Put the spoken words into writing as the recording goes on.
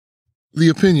The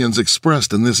opinions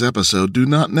expressed in this episode do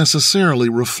not necessarily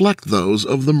reflect those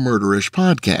of the Murderish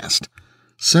podcast.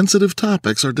 Sensitive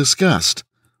topics are discussed.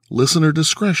 Listener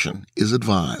discretion is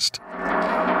advised.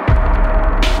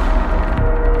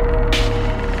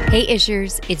 Hey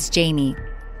Ishers, it's Jamie.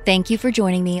 Thank you for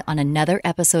joining me on another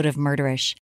episode of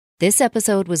Murderish. This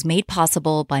episode was made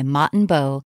possible by Mott &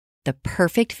 Bow, the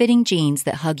perfect fitting jeans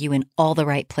that hug you in all the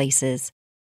right places.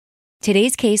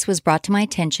 Today's case was brought to my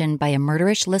attention by a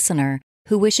Murderish listener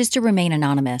who wishes to remain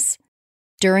anonymous.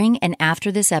 During and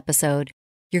after this episode,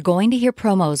 you're going to hear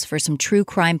promos for some true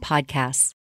crime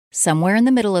podcasts. Somewhere in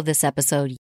the middle of this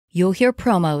episode, you'll hear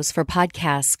promos for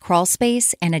podcasts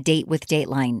Crawlspace and A Date with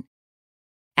Dateline.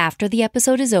 After the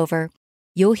episode is over,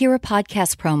 you'll hear a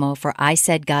podcast promo for I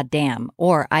Said Goddamn,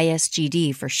 or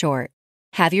ISGD for short.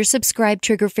 Have your subscribe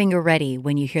trigger finger ready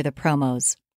when you hear the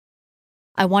promos.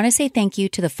 I want to say thank you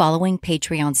to the following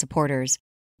Patreon supporters: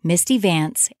 Misty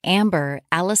Vance, Amber,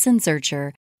 Allison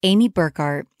Zurcher, Amy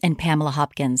Burkhart, and Pamela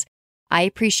Hopkins. I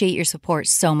appreciate your support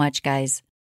so much, guys.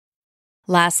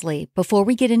 Lastly, before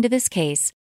we get into this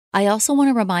case, I also want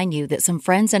to remind you that some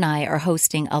friends and I are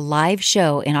hosting a live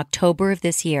show in October of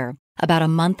this year, about a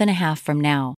month and a half from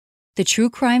now. The true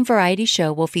crime variety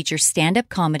show will feature stand-up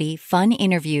comedy, fun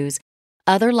interviews,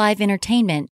 other live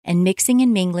entertainment, and mixing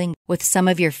and mingling with some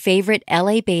of your favorite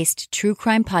LA-based true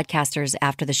crime podcasters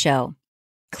after the show.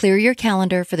 Clear your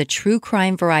calendar for the True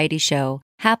Crime Variety Show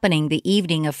happening the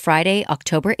evening of Friday,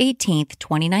 October 18th,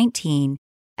 2019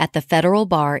 at the Federal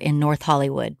Bar in North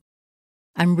Hollywood.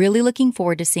 I'm really looking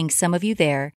forward to seeing some of you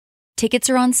there. Tickets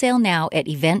are on sale now at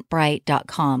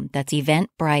eventbrite.com. That's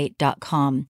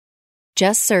eventbrite.com.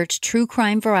 Just search True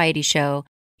Crime Variety Show.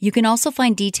 You can also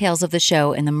find details of the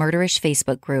show in the Murderish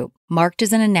Facebook group, marked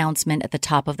as an announcement at the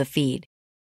top of the feed.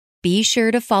 Be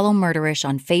sure to follow Murderish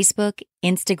on Facebook,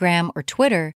 Instagram, or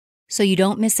Twitter so you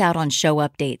don't miss out on show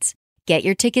updates. Get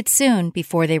your tickets soon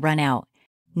before they run out.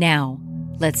 Now,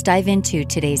 let's dive into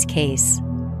today's case.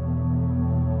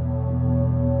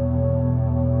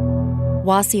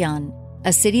 Wauseon,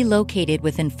 a city located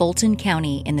within Fulton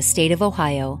County in the state of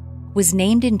Ohio, was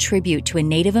named in tribute to a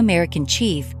Native American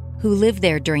chief who lived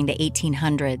there during the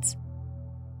 1800s.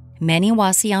 Many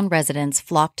Wauseon residents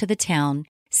flocked to the town,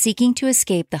 seeking to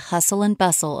escape the hustle and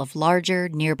bustle of larger,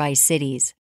 nearby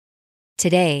cities.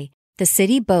 Today, the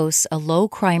city boasts a low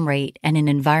crime rate and an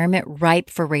environment ripe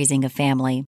for raising a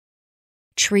family.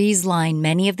 Trees line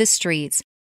many of the streets,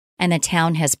 and the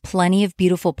town has plenty of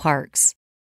beautiful parks.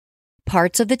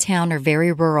 Parts of the town are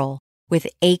very rural, with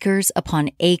acres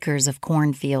upon acres of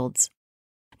cornfields.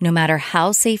 No matter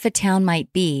how safe a town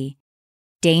might be,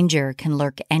 danger can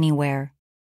lurk anywhere.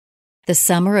 The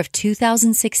summer of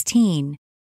 2016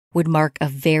 would mark a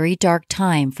very dark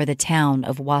time for the town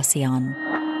of Wauseon.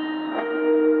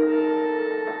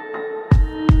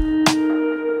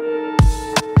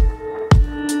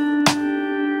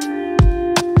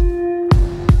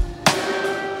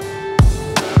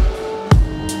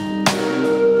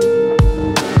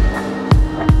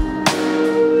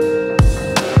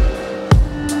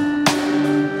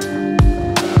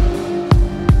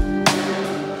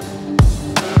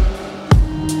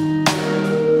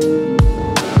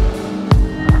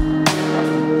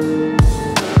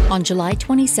 On July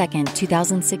 22,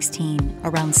 2016,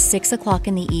 around 6 o'clock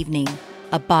in the evening,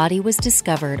 a body was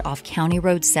discovered off County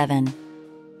Road 7.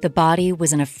 The body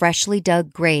was in a freshly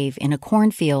dug grave in a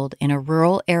cornfield in a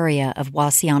rural area of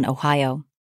Wauseon, Ohio.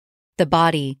 The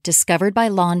body, discovered by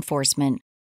law enforcement,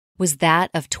 was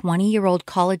that of 20-year-old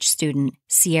college student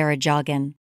Sierah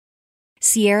Joughin.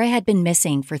 Sierah had been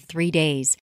missing for 3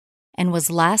 days and was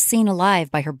last seen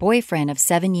alive by her boyfriend of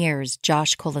 7 years,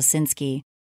 Josh Kolasinski.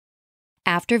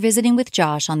 After visiting with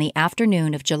Josh on the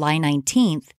afternoon of July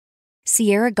 19th,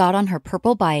 Sierah got on her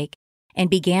purple bike and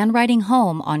began riding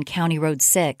home on County Road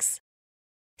 6.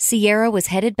 Sierah was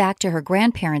headed back to her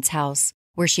grandparents' house,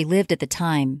 where she lived at the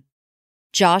time.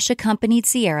 Josh accompanied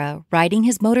Sierah, riding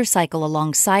his motorcycle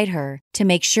alongside her to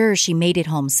make sure she made it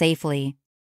home safely.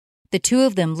 The two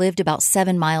of them lived about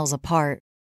 7 miles apart.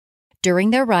 During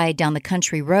their ride down the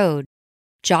country road,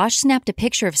 Josh snapped a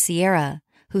picture of Sierah,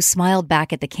 who smiled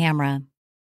back at the camera.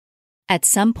 At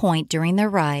some point during their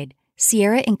ride,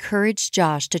 Sierah encouraged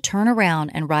Josh to turn around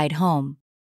and ride home.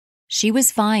 She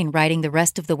was fine riding the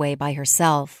rest of the way by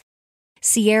herself.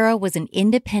 Sierah was an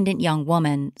independent young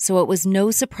woman, so it was no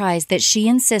surprise that she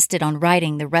insisted on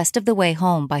riding the rest of the way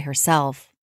home by herself.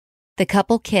 The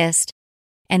couple kissed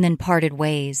and then parted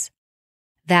ways.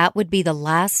 That would be the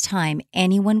last time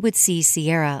anyone would see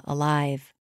Sierah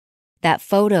alive. That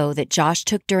photo that Josh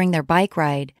took during their bike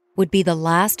ride would be the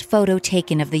last photo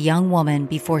taken of the young woman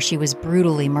before she was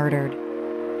brutally murdered.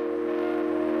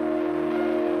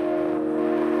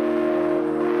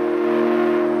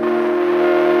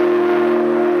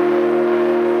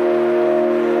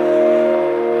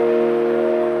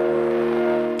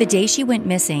 The day she went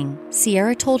missing,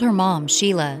 Sierah told her mom,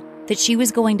 Sheila, that she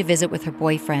was going to visit with her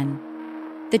boyfriend.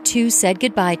 The two said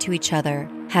goodbye to each other,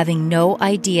 having no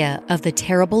idea of the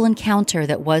terrible encounter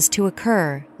that was to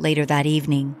occur later that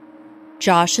evening.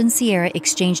 Josh and Sierah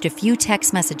exchanged a few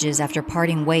text messages after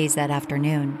parting ways that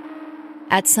afternoon.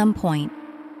 At some point,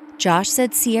 Josh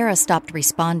said Sierah stopped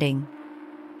responding.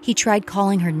 He tried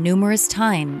calling her numerous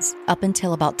times up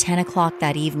until about 10 o'clock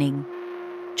that evening.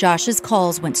 Josh's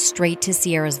calls went straight to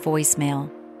Sierra's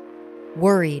voicemail.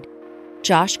 Worried,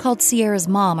 Josh called Sierra's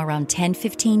mom around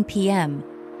 10:15 p.m.,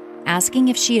 asking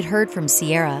if she had heard from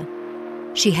Sierra.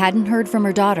 She hadn't heard from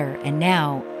her daughter, and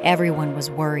now everyone was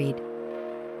worried.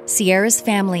 Sierra's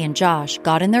family and Josh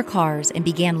got in their cars and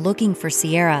began looking for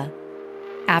Sierra.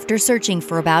 After searching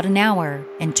for about an hour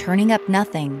and turning up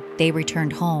nothing, they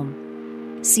returned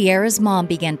home. Sierra's mom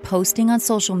began posting on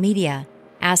social media,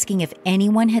 asking if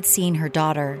anyone had seen her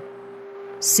daughter.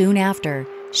 Soon after,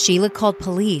 Sheila called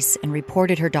police and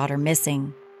reported her daughter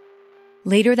missing.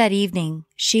 Later that evening,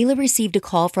 Sheila received a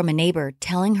call from a neighbor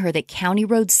telling her that County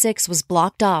Road 6 was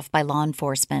blocked off by law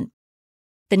enforcement.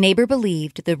 The neighbor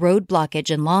believed the road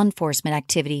blockage and law enforcement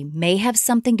activity may have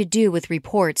something to do with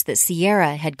reports that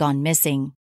Sierra had gone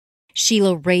missing.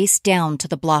 Sheila raced down to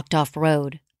the blocked-off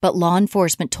road, but law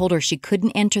enforcement told her she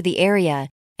couldn't enter the area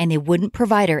and they wouldn't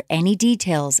provide her any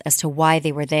details as to why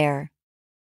they were there.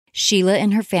 Sheila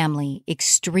and her family,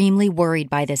 extremely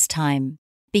worried by this time,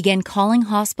 began calling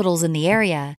hospitals in the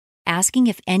area, asking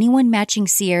if anyone matching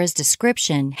Sierra's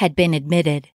description had been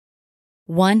admitted.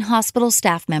 One hospital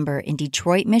staff member in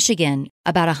Detroit, Michigan,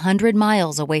 about 100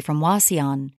 miles away from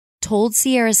Wauseon, told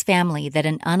Sierra's family that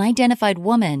an unidentified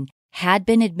woman had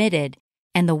been admitted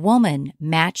and the woman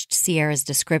matched Sierra's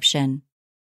description.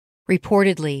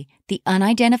 Reportedly, the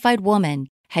unidentified woman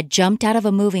had jumped out of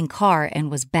a moving car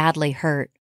and was badly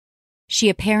hurt. She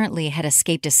apparently had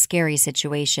escaped a scary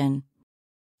situation.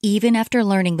 Even after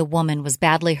learning the woman was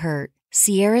badly hurt,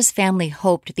 Sierra's family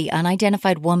hoped the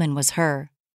unidentified woman was her.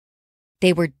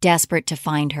 They were desperate to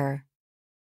find her.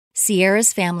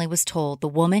 Sierra's family was told the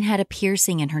woman had a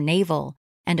piercing in her navel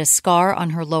and a scar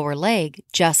on her lower leg,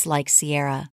 just like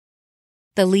Sierra.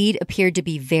 The lead appeared to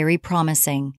be very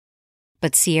promising,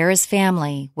 but Sierra's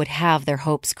family would have their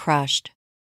hopes crushed.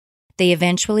 They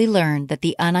eventually learned that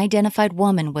the unidentified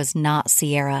woman was not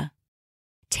Sierra.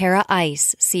 Tara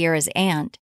Ice, Sierra's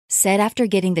aunt, said after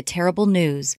getting the terrible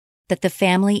news that the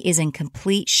family is in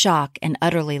complete shock and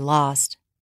utterly lost.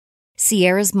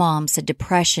 Sierra's mom said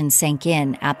depression sank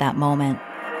in at that moment.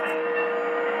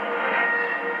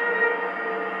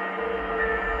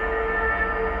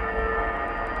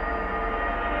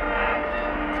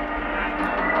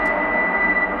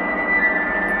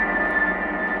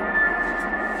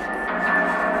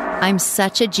 I'm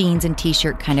such a jeans and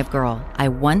t-shirt kind of girl. I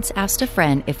once asked a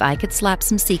friend if I could slap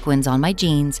some sequins on my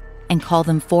jeans and call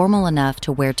them formal enough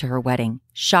to wear to her wedding.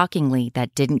 Shockingly,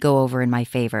 that didn't go over in my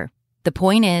favor. The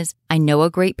point is, I know a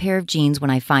great pair of jeans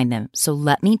when I find them, so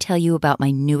let me tell you about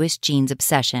my newest jeans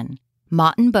obsession.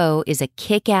 Mott & Bow is a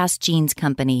kick-ass jeans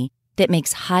company that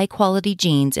makes high-quality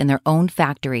jeans in their own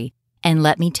factory, and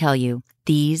let me tell you,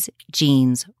 these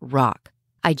jeans rock.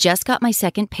 I just got my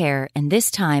second pair, and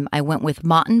this time I went with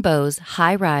Mott & Bow's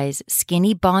high-rise,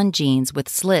 skinny bond jeans with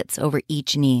slits over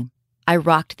each knee. I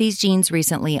rocked these jeans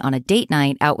recently on a date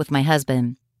night out with my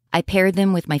husband. I paired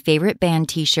them with my favorite band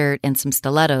t-shirt and some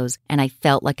stilettos, and I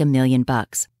felt like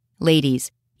 $1,000,000. Ladies,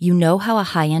 you know how a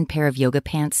high-end pair of yoga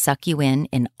pants suck you in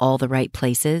all the right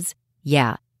places?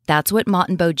 Yeah, that's what Mott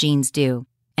 & Bow jeans do,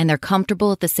 and they're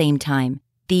comfortable at the same time.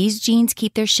 These jeans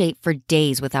keep their shape for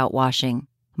days without washing.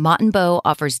 Mott & Bow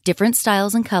offers different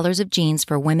styles and colors of jeans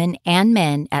for women and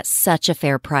men at such a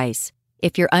fair price.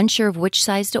 If you're unsure of which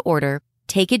size to order,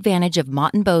 take advantage of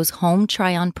Mott & Bow's Home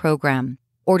Try-On program.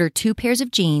 Order 2 pairs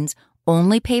of jeans,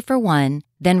 only pay for one,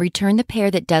 then return the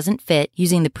pair that doesn't fit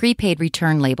using the prepaid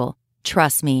return label.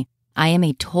 Trust me, I am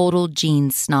a total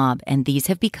jeans snob, and these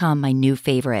have become my new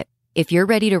favorite. If you're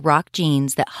ready to rock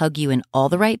jeans that hug you in all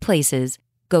the right places,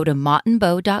 go to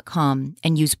mottandbow.com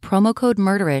and use promo code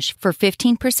MURDERISH for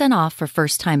 15% off for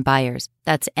first-time buyers.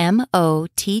 That's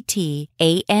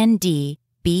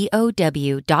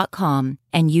mottandbow.com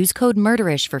and use code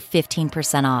MURDERISH for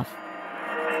 15% off.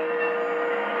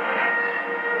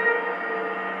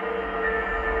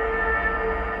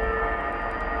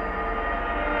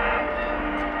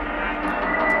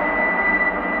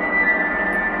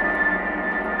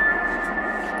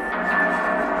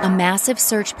 A massive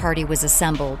search party was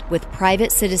assembled, with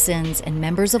private citizens and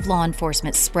members of law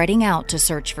enforcement spreading out to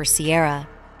search for Sierra.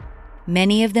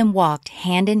 Many of them walked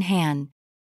hand in hand,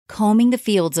 combing the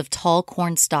fields of tall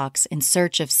corn stalks in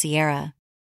search of Sierra.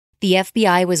 The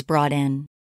FBI was brought in.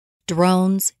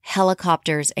 Drones,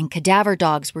 helicopters, and cadaver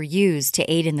dogs were used to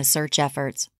aid in the search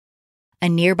efforts. A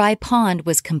nearby pond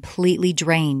was completely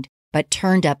drained, but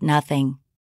turned up nothing.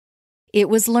 It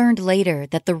was learned later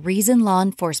that the reason law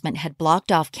enforcement had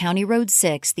blocked off County Road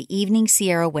 6 the evening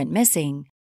Sierra went missing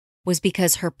was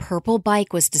because her purple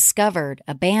bike was discovered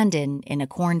abandoned in a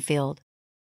cornfield.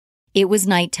 It was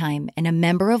nighttime, and a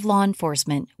member of law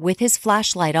enforcement, with his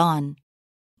flashlight on,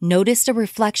 noticed a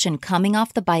reflection coming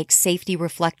off the bike's safety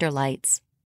reflector lights.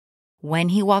 When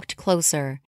he walked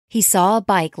closer, he saw a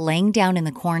bike laying down in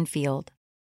the cornfield.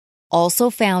 Also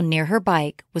found near her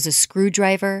bike was a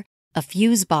screwdriver, a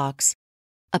fuse box,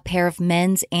 a pair of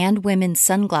men's and women's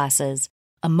sunglasses,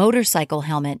 a motorcycle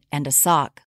helmet, and a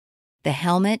sock. The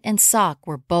helmet and sock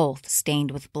were both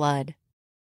stained with blood.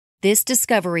 This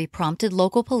discovery prompted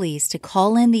local police to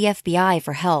call in the FBI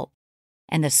for help,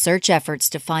 and the search efforts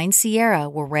to find Sierra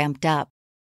were ramped up.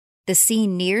 The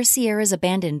scene near Sierra's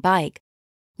abandoned bike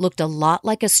looked a lot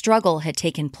like a struggle had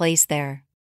taken place there.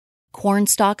 Corn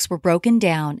stalks were broken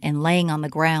down and laying on the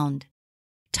ground.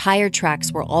 Tire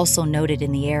tracks were also noted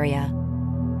in the area.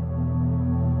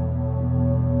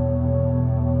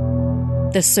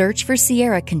 The search for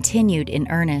Sierra continued in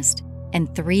earnest,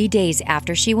 and 3 days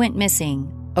after she went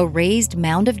missing, a raised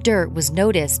mound of dirt was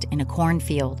noticed in a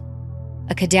cornfield.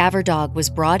 A cadaver dog was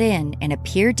brought in and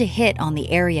appeared to hit on the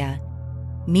area,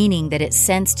 meaning that it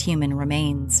sensed human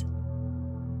remains.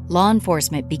 Law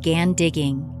enforcement began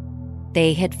digging.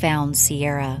 They had found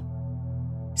Sierra.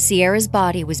 Sierra's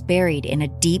body was buried in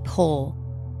a deep hole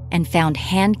and found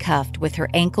handcuffed with her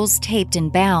ankles taped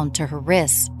and bound to her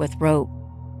wrists with rope.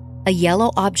 A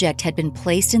yellow object had been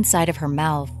placed inside of her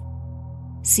mouth.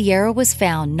 Sierra was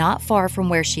found not far from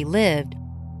where she lived,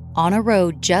 on a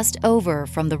road just over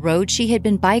from the road she had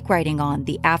been bike riding on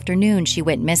the afternoon she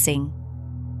went missing.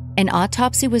 An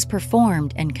autopsy was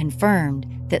performed and confirmed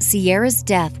that Sierra's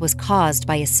death was caused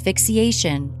by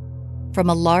asphyxiation from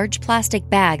a large plastic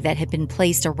bag that had been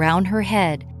placed around her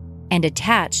head and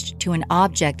attached to an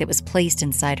object that was placed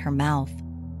inside her mouth.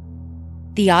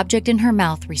 The object in her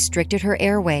mouth restricted her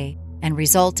airway and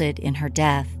resulted in her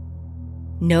death.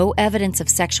 No evidence of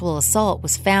sexual assault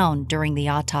was found during the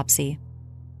autopsy.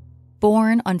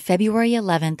 Born on February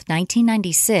 11,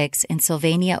 1996 in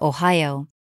Sylvania, Ohio,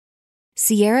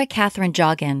 Sierah Catherine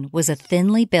Joughin was a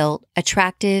thinly built,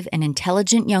 attractive, and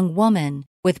intelligent young woman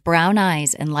with brown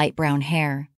eyes and light brown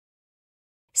hair.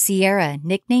 Sierra,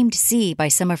 nicknamed C by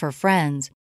some of her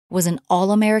friends, was an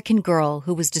all-American girl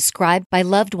who was described by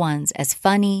loved ones as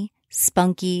funny,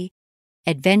 spunky,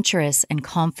 adventurous, and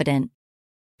confident.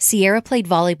 Sierra played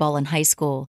volleyball in high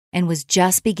school and was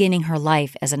just beginning her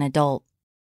life as an adult.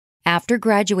 After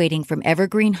graduating from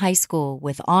Evergreen High School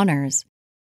with honors,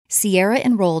 Sierra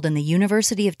enrolled in the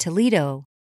University of Toledo,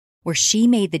 where she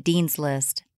made the dean's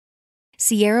list.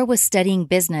 Sierra was studying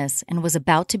business and was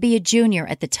about to be a junior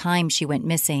at the time she went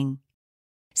missing.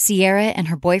 Sierra and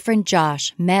her boyfriend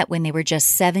Josh met when they were just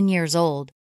 7 years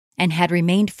old and had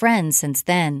remained friends since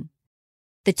then.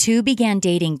 The two began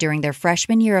dating during their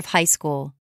freshman year of high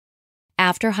school.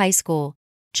 After high school,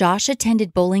 Josh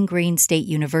attended Bowling Green State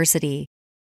University,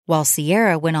 while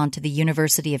Sierra went on to the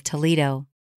University of Toledo.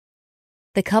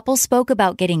 The couple spoke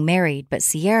about getting married, but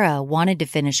Sierra wanted to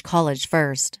finish college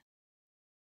first.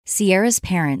 Sierra's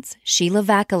parents, Sheila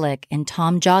Vakulik and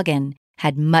Tom Joughin,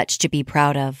 had much to be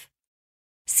proud of.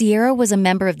 Sierra was a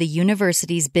member of the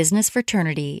university's business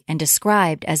fraternity and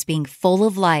described as being full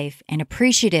of life and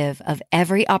appreciative of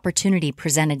every opportunity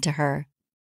presented to her.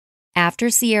 After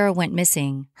Sierra went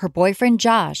missing, her boyfriend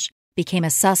Josh became a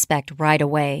suspect right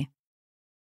away.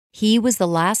 He was the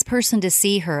last person to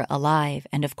see her alive,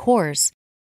 and of course,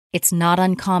 it's not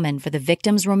uncommon for the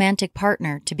victim's romantic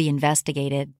partner to be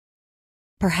investigated.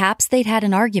 Perhaps they'd had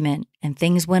an argument and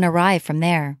things went awry from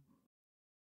there.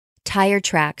 Tire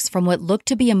tracks from what looked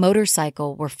to be a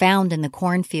motorcycle were found in the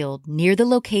cornfield near the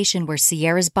location where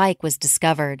Sierra's bike was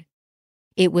discovered.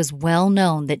 It was well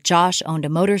known that Josh owned a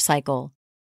motorcycle.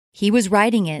 He was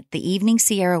riding it the evening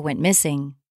Sierra went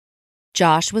missing.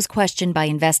 Josh was questioned by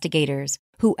investigators,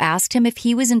 who asked him if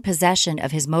he was in possession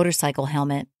of his motorcycle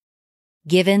helmet.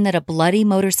 Given that a bloody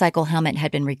motorcycle helmet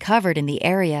had been recovered in the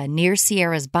area near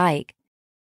Sierra's bike,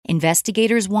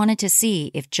 investigators wanted to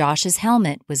see if Josh's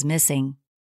helmet was missing.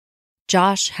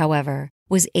 Josh, however,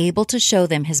 was able to show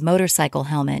them his motorcycle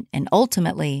helmet, and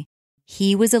ultimately,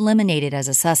 he was eliminated as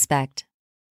a suspect.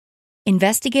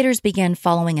 Investigators began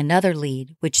following another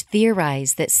lead, which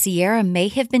theorized that Sierra may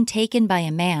have been taken by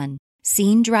a man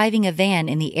seen driving a van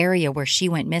in the area where she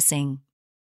went missing.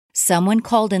 Someone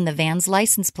called in the van's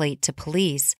license plate to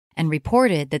police and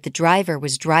reported that the driver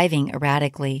was driving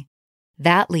erratically.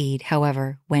 That lead,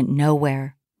 however, went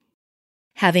nowhere.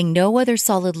 Having no other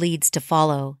solid leads to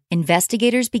follow,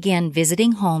 investigators began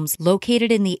visiting homes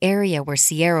located in the area where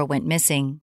Sierah went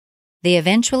missing. They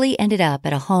eventually ended up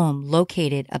at a home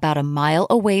located about a mile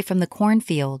away from the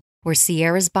cornfield where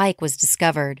Sierah's bike was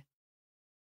discovered.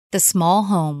 The small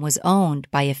home was owned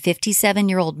by a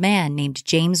 57-year-old man named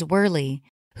James Worley,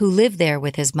 who lived there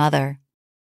with his mother.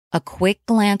 A quick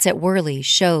glance at Worley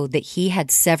showed that he had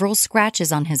several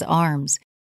scratches on his arms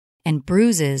and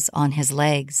bruises on his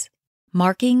legs,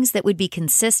 markings that would be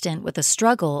consistent with a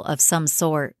struggle of some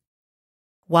sort.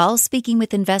 While speaking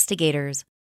with investigators,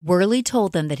 Worley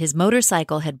told them that his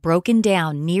motorcycle had broken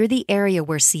down near the area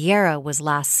where Sierah was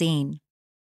last seen.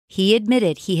 He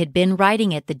admitted he had been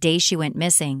riding it the day she went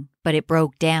missing, but it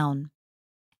broke down.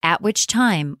 At which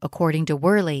time, according to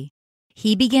Worley,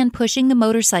 he began pushing the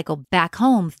motorcycle back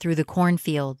home through the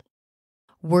cornfield.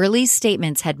 Worley's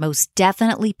statements had most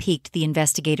definitely piqued the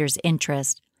investigators'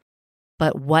 interest,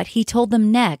 but what he told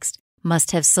them next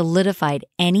must have solidified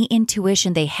any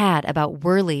intuition they had about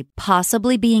Worley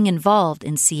possibly being involved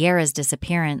in Sierah's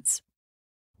disappearance.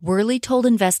 Worley told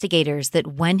investigators that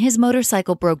when his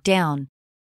motorcycle broke down,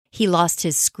 he lost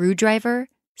his screwdriver,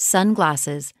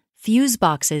 sunglasses, fuse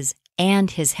boxes,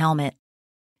 and his helmet.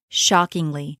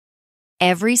 Shockingly,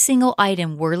 every single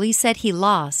item Worley said he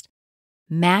lost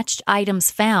matched items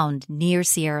found near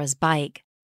Sierah's bike.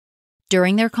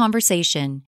 During their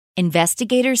conversation,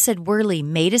 investigators said Worley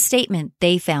made a statement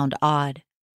they found odd.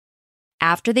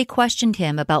 After they questioned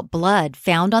him about blood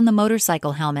found on the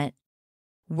motorcycle helmet,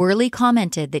 Worley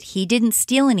commented that he didn't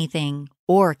steal anything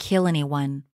or kill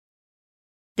anyone.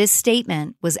 This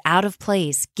statement was out of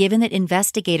place given that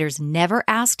investigators never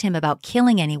asked him about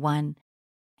killing anyone,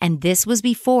 and this was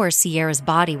before Sierah's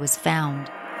body was found.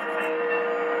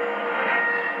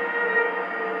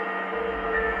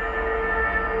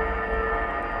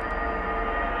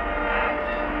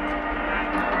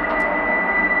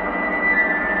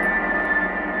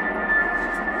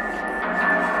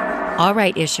 All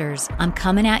right, Ishers, I'm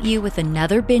coming at you with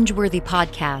another binge-worthy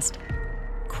podcast.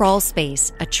 Crawl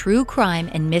Space, a true crime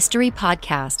and mystery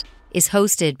podcast, is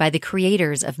hosted by the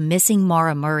creators of Missing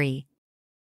Maura Murray.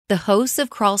 The hosts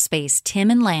of Crawl Space, Tim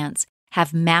and Lance,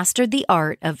 have mastered the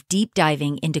art of deep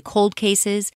diving into cold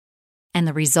cases, and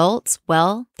the results,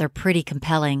 well, they're pretty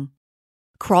compelling.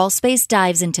 Crawl Space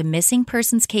dives into missing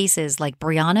persons cases like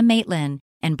Brianna Maitland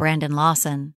and Brandon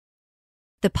Lawson.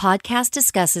 The podcast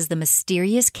discusses the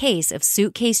mysterious case of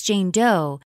Suitcase Jane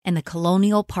Doe and the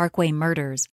Colonial Parkway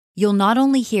murders. You'll not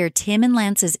only hear Tim and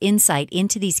Lance's insight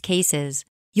into these cases,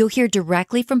 you'll hear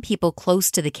directly from people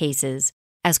close to the cases,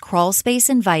 as Crawl Space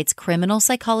invites criminal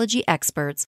psychology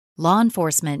experts, law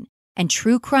enforcement, and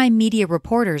true crime media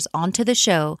reporters onto the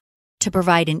show to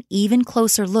provide an even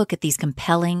closer look at these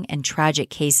compelling and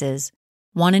tragic cases.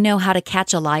 Want to know how to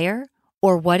catch a liar?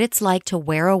 Or what it's like to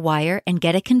wear a wire and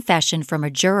get a confession from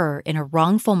a juror in a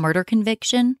wrongful murder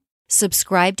conviction?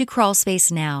 Subscribe to Crawl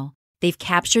Space now. They've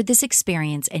captured this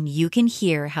experience and you can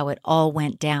hear how it all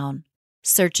went down.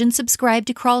 Search and subscribe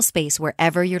to Crawl Space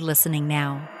wherever you're listening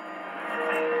now.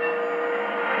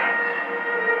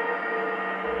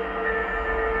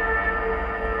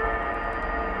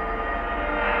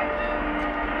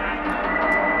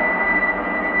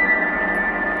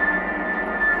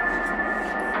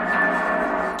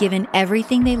 Given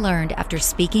everything they learned after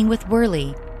speaking with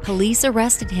Worley, police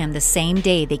arrested him the same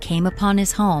day they came upon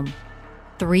his home,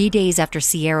 3 days after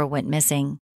Sierah went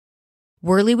missing.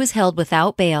 Worley was held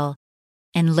without bail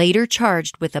and later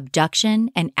charged with abduction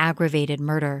and aggravated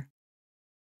murder.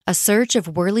 A search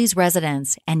of Worley's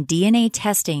residence and DNA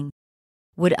testing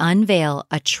would unveil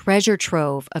a treasure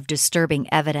trove of disturbing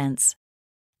evidence.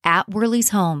 At Worley's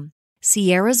home,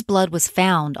 Sierah's blood was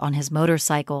found on his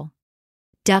motorcycle.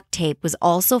 Duct tape was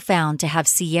also found to have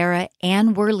Sierah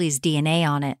and Worley's DNA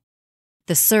on it.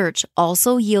 The search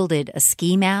also yielded a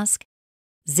ski mask,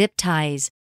 zip ties,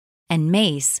 and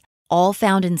mace, all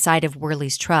found inside of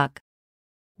Worley's truck.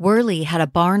 Worley had a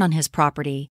barn on his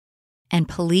property, and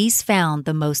police found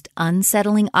the most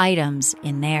unsettling items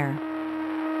in there.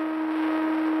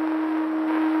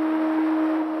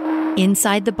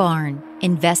 Inside the barn,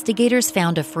 investigators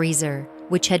found a freezer,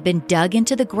 which had been dug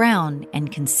into the ground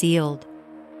and concealed.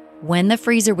 When the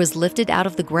freezer was lifted out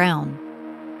of the ground,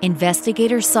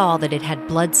 investigators saw that it had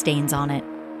bloodstains on it.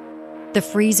 The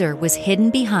freezer was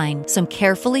hidden behind some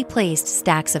carefully placed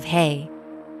stacks of hay,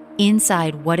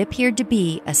 inside what appeared to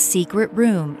be a secret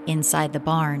room inside the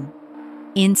barn.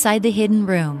 Inside the hidden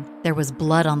room, there was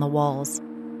blood on the walls.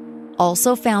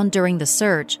 Also found during the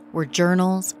search were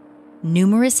journals,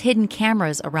 numerous hidden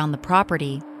cameras around the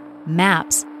property,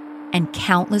 maps, and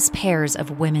countless pairs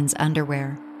of women's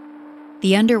underwear.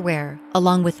 The underwear,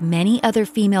 along with many other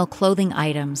female clothing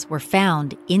items, were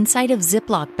found inside of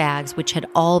Ziploc bags which had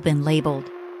all been labeled.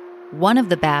 One of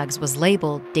the bags was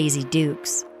labeled Daisy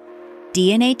Dukes.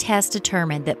 DNA tests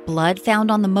determined that blood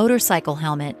found on the motorcycle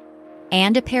helmet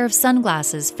and a pair of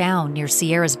sunglasses found near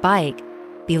Sierra's bike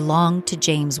belonged to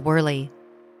James Worley.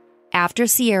 After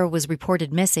Sierra was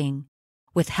reported missing,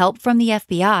 with help from the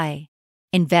FBI,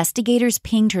 investigators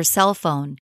pinged her cell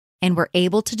phone and were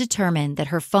able to determine that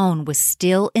her phone was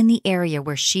still in the area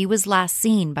where she was last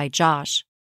seen by Josh.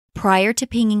 Prior to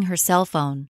pinging her cell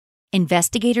phone,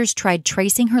 investigators tried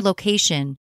tracing her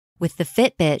location with the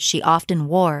Fitbit she often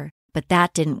wore, but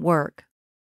that didn't work.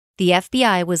 The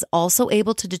FBI was also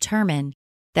able to determine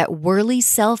that Worley's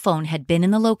cell phone had been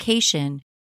in the location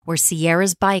where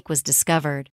Sierra's bike was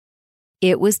discovered.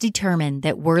 It was determined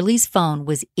that Worley's phone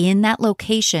was in that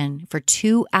location for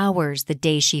 2 hours the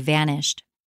day she vanished.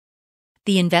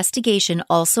 The investigation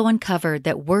also uncovered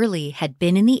that Worley had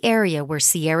been in the area where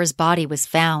Sierra's body was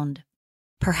found.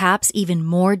 Perhaps even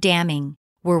more damning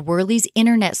were Worley's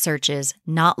internet searches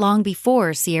not long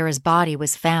before Sierra's body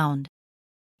was found.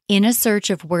 In a search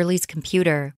of Worley's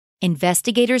computer,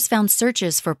 investigators found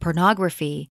searches for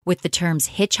pornography with the terms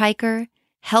hitchhiker,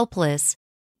 helpless,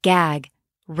 gag,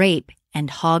 rape, and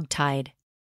hogtied.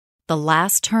 The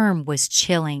last term was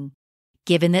chilling,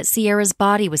 given that Sierra's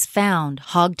body was found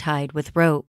hogtied with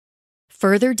rope.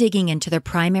 Further digging into the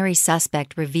primary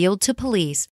suspect revealed to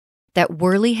police that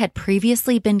Worley had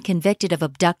previously been convicted of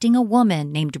abducting a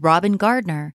woman named Robin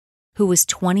Gardner, who was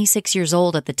 26 years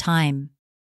old at the time.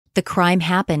 The crime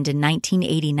happened in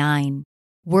 1989.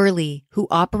 Worley, who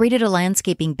operated a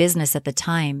landscaping business at the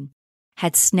time,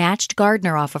 had snatched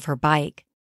Gardner off of her bike.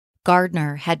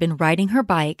 Gardner had been riding her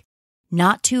bike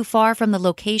not too far from the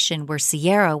location where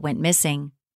Sierra went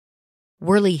missing.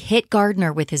 Worley hit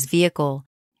Gardner with his vehicle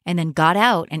and then got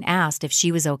out and asked if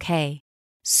she was okay.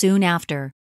 Soon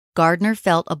after, Gardner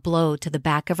felt a blow to the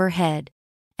back of her head,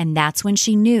 and that's when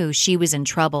she knew she was in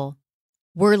trouble.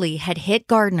 Worley had hit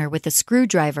Gardner with a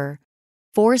screwdriver,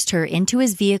 forced her into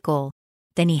his vehicle,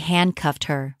 then he handcuffed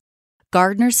her.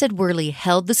 Gardner said Worley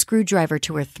held the screwdriver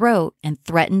to her throat and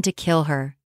threatened to kill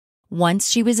her. Once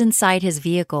she was inside his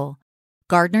vehicle,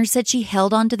 Gardner said she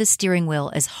held onto the steering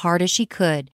wheel as hard as she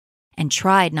could and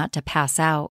tried not to pass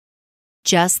out.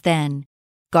 Just then,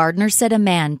 Gardner said a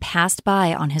man passed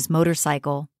by on his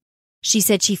motorcycle. She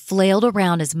said she flailed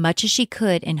around as much as she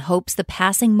could in hopes the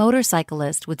passing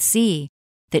motorcyclist would see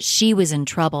that she was in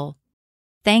trouble.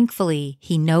 Thankfully,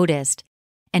 he noticed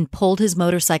and pulled his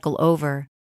motorcycle over.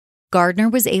 Gardner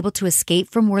was able to escape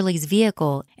from Worley's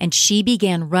vehicle, and she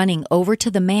began running over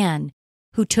to the man,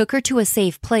 who took her to a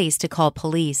safe place to call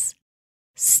police.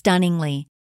 Stunningly,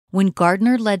 when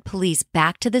Gardner led police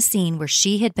back to the scene where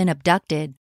she had been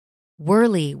abducted,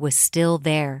 Worley was still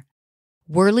there.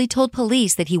 Worley told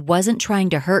police that he wasn't trying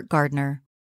to hurt Gardner.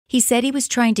 He said he was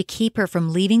trying to keep her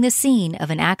from leaving the scene of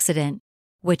an accident,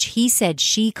 which he said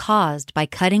she caused by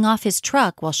cutting off his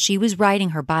truck while she was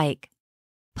riding her bike.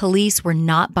 Police were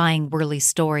not buying Worley's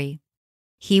story.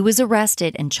 He was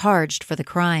arrested and charged for the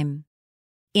crime.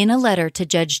 In a letter to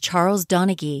Judge Charles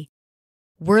Donaghy,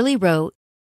 Worley wrote,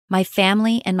 "My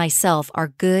family and myself are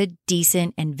good,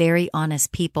 decent, and very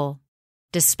honest people."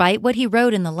 Despite what he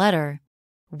wrote in the letter,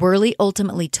 Worley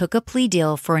ultimately took a plea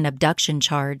deal for an abduction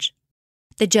charge.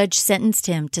 The judge sentenced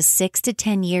him to 6 to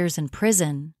 10 years in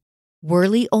prison.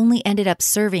 Worley only ended up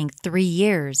serving 3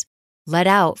 years, let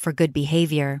out for good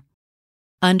behavior.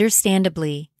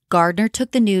 Understandably, Gardner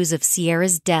took the news of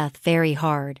Sierra's death very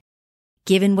hard,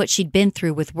 given what she'd been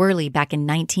through with Worley back in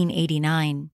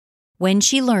 1989. When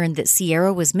she learned that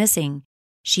Sierra was missing,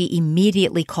 she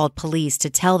immediately called police to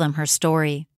tell them her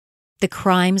story. The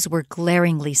crimes were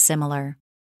glaringly similar.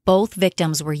 Both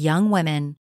victims were young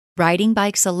women riding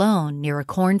bikes alone near a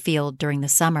cornfield during the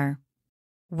summer.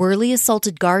 Worley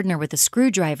assaulted Gardner with a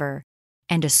screwdriver,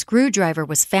 and a screwdriver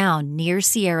was found near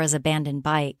Sierra's abandoned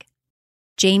bike.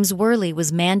 James Worley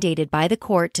was mandated by the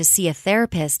court to see a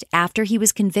therapist after he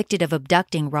was convicted of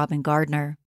abducting Robin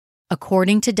Gardner.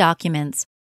 According to documents,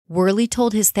 Worley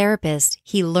told his therapist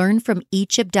he learned from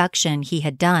each abduction he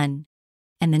had done,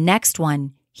 and the next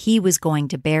one he was going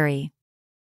to bury.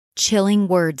 Chilling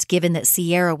words given that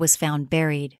Sierra was found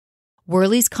buried.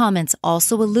 Worley's comments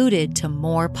also alluded to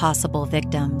more possible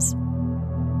victims.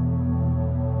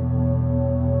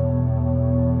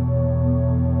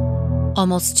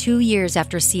 Almost 2 years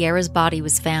after Sierra's body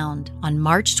was found, on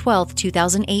March 12,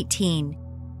 2018,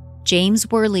 James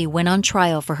Worley went on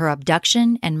trial for her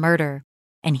abduction and murder,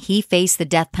 and he faced the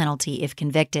death penalty if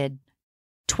convicted.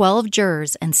 12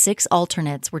 jurors and 6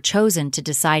 alternates were chosen to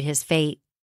decide his fate.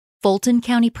 Fulton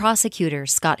County Prosecutor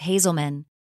Scott Hazelman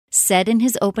said in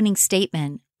his opening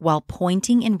statement, while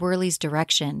pointing in Worley's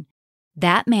direction,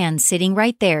 "That man sitting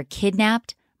right there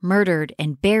kidnapped, murdered,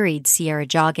 and buried Sierah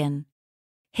Joughin."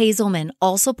 Hazelman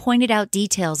also pointed out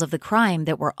details of the crime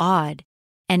that were odd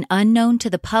and unknown to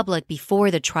the public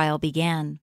before the trial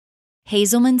began.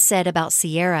 Hazelman said about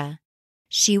Sierah,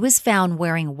 "She was found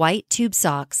wearing white tube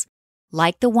socks,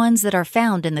 like the ones that are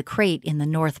found in the crate in the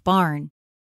north barn.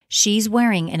 She's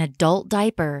wearing an adult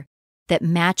diaper that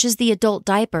matches the adult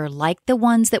diaper like the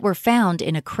ones that were found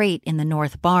in a crate in the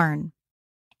north barn."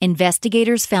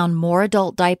 Investigators found more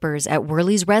adult diapers at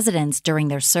Worley's residence during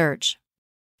their search.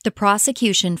 The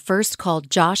prosecution first called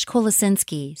Josh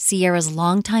Kolasinski, Sierra's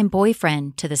longtime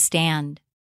boyfriend, to the stand.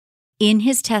 In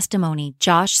his testimony,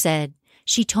 Josh said,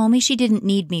 "She told me she didn't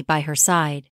need me by her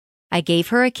side. I gave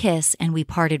her a kiss and we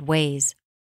parted ways."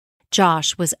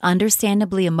 Josh was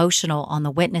understandably emotional on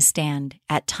the witness stand,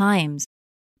 at times,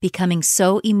 becoming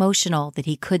so emotional that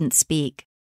he couldn't speak.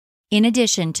 In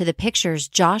addition to the pictures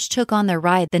Josh took on their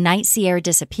ride the night Sierra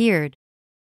disappeared,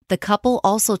 the couple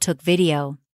also took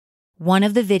video. One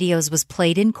of the videos was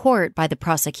played in court by the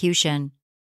prosecution.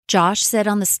 Josh said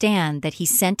on the stand that he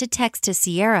sent a text to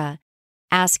Sierra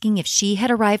asking if she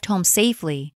had arrived home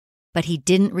safely, but he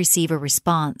didn't receive a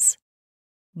response.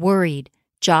 Worried,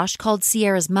 Josh called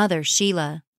Sierra's mother,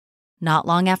 Sheila. Not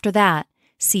long after that,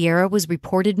 Sierra was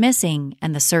reported missing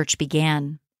and the search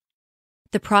began.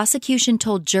 The prosecution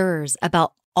told jurors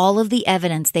about all of the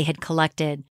evidence they had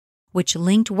collected, which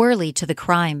linked Worley to the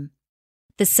crime.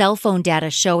 The cell phone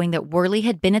data showing that Worley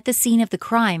had been at the scene of the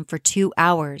crime for 2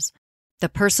 hours, the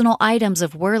personal items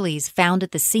of Worley's found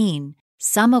at the scene,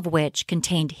 some of which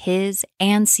contained his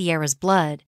and Sierra's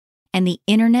blood, and the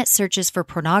internet searches for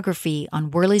pornography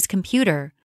on Worley's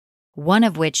computer, one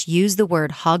of which used the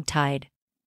word hogtied.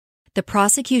 The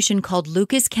prosecution called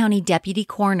Lucas County Deputy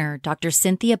Coroner Dr.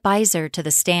 Cynthia Beiser to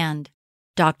the stand.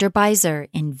 Dr. Beiser,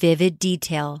 in vivid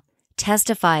detail,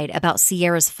 testified about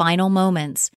Sierra's final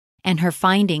moments and her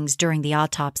findings during the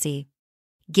autopsy.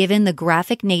 Given the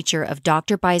graphic nature of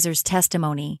Dr. Beiser's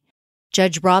testimony,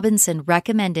 Judge Robinson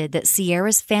recommended that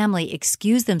Sierra's family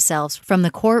excuse themselves from the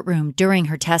courtroom during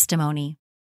her testimony.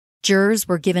 Jurors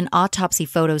were given autopsy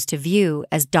photos to view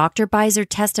as Dr. Beiser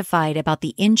testified about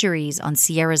the injuries on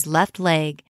Sierra's left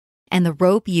leg and the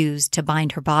rope used to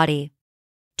bind her body.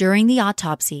 During the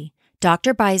autopsy,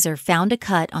 Dr. Beiser found a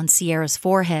cut on Sierra's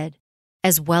forehead,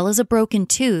 as well as a broken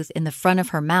tooth in the front of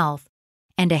her mouth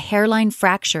and a hairline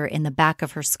fracture in the back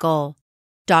of her skull.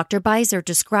 Dr. Beiser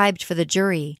described for the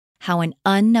jury how an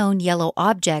unknown yellow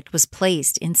object was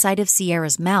placed inside of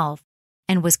Sierra's mouth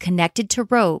and was connected to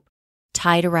rope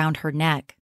tied around her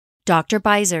neck. Dr.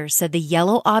 Beiser said the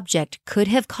yellow object could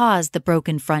have caused the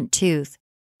broken front tooth.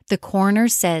 The coroner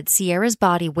said Sierra's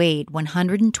body weighed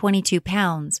 122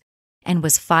 pounds and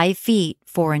was 5 feet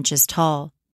 4 inches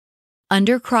tall.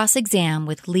 Under cross-exam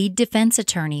with lead defense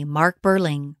attorney Mark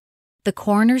Burling, the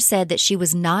coroner said that she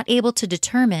was not able to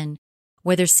determine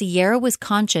whether Sierra was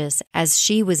conscious as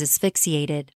she was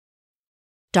asphyxiated.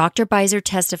 Dr. Beiser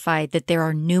testified that there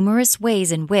are numerous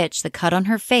ways in which the cut on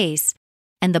her face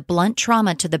and the blunt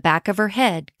trauma to the back of her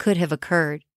head could have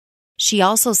occurred. She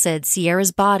also said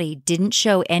Sierra's body didn't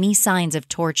show any signs of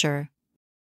torture.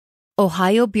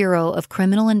 Ohio Bureau of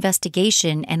Criminal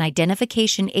Investigation and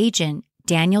Identification agent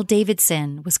Daniel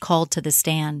Davidson was called to the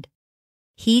stand.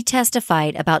 He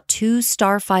testified about 2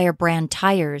 Starfire brand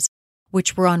tires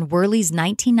which were on Worley's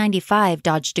 1995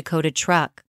 Dodge Dakota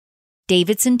truck.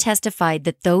 Davidson testified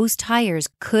that those tires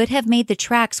could have made the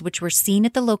tracks which were seen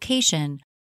at the location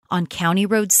on County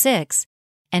Road 6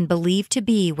 and believed to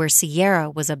be where Sierra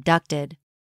was abducted.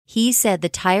 He said the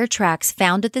tire tracks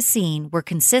found at the scene were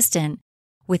consistent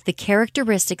with the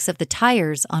characteristics of the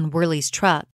tires on Worley's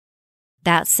truck.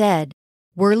 That said,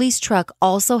 Worley's truck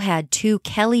also had 2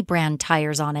 Kelly brand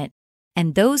tires on it,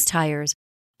 and those tires,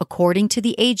 according to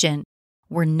the agent,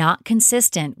 were not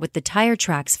consistent with the tire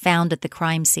tracks found at the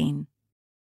crime scene.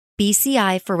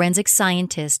 BCI forensic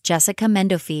scientist Jessica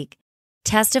Mendofique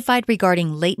testified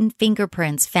regarding latent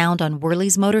fingerprints found on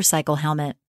Worley's motorcycle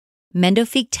helmet.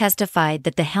 Mendofique testified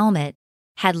that the helmet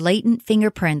had latent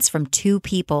fingerprints from 2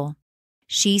 people.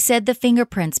 She said the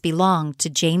fingerprints belonged to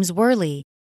James Worley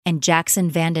and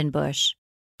Jackson Vandenbush.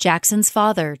 Jackson's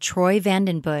father, Troy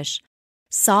Vandenbush,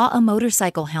 saw a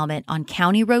motorcycle helmet on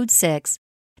County Road 6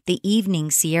 the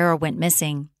evening Sierra went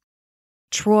missing.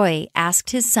 Troy asked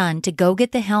his son to go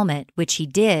get the helmet, which he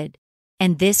did,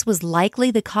 and this was likely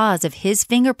the cause of his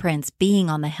fingerprints being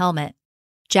on the helmet.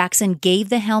 Jackson gave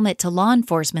the helmet to law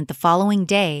enforcement the following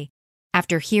day,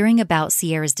 After hearing about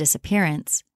Sierra's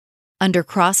disappearance, under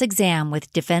cross-exam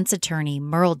with defense attorney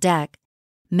Merle Deck,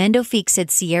 Mendofique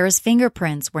said Sierra's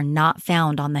fingerprints were not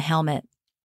found on the helmet.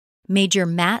 Major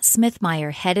Matt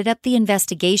Smithmeyer headed up the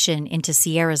investigation into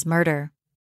Sierra's murder.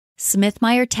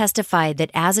 Smithmeyer testified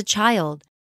that as a child,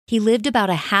 he lived about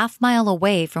a half-mile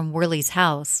away from Worley's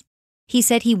house. He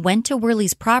said he went to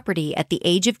Worley's property at the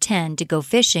age of 10 to go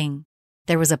fishing.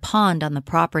 There was a pond on the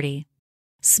property.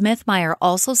 Smithmeyer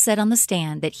also said on the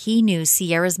stand that he knew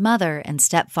Sierra's mother and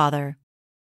stepfather.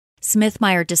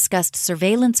 Smithmeyer discussed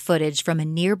surveillance footage from a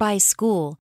nearby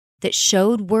school that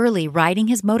showed Worley riding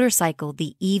his motorcycle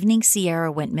the evening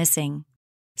Sierra went missing.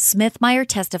 Smithmeyer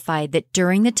testified that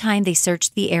during the time they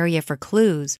searched the area for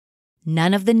clues,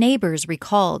 none of the neighbors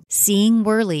recalled seeing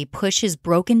Worley push his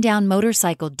broken-down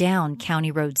motorcycle down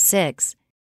County Road 6,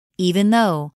 even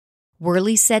though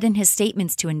Worley said in his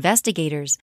statements to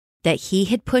investigators that he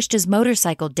had pushed his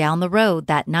motorcycle down the road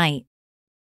that night.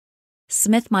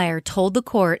 Smithmeyer told the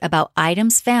court about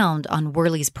items found on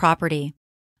Worley's property.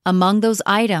 Among those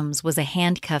items was a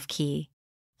handcuff key.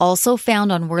 Also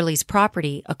found on Worley's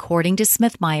property, according to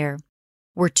Smithmeyer,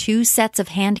 were 2 sets of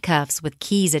handcuffs with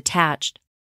keys attached.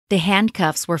 The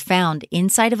handcuffs were found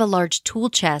inside of a large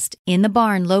tool chest in the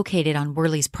barn located on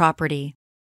Worley's property.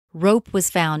 Rope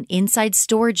was found inside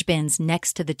storage bins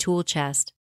next to the tool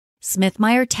chest.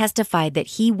 Smithmeyer testified that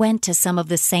he went to some of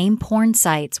the same porn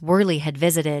sites Worley had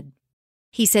visited.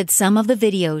 He said some of the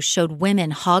videos showed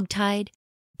women hogtied,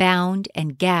 bound,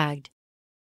 and gagged,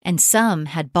 and some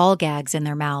had ball gags in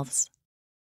their mouths.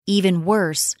 Even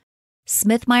worse,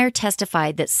 Smithmeyer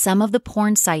testified that some of the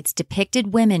porn sites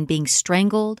depicted women being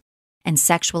strangled and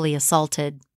sexually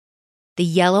assaulted. The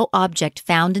yellow object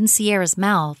found in Sierra's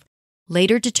mouth,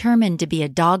 later determined to be a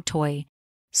dog toy,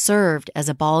 served as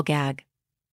a ball gag.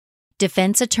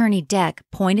 Defense attorney Deck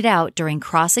pointed out during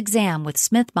cross-exam with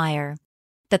Smithmeyer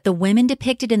that the women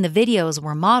depicted in the videos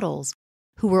were models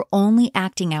who were only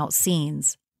acting out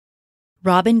scenes.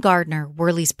 Robin Gardner,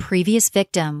 Worley's previous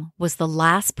victim, was the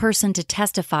last person to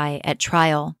testify at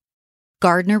trial.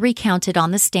 Gardner recounted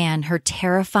on the stand her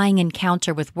terrifying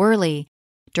encounter with Worley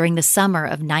during the summer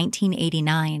of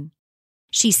 1989.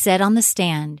 She said on the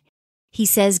stand, "He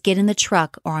says, 'Get in the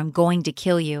truck or I'm going to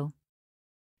kill you.'"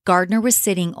 Gardner was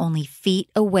sitting only feet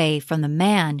away from the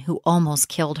man who almost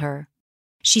killed her.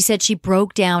 She said she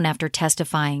broke down after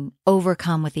testifying,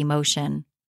 overcome with emotion.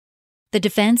 The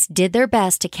defense did their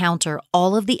best to counter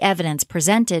all of the evidence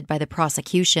presented by the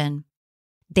prosecution.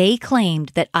 They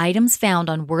claimed that items found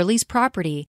on Worley's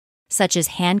property, such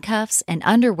as handcuffs and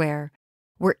underwear,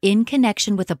 were in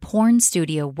connection with a porn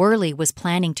studio Worley was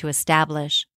planning to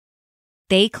establish.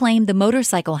 They claimed the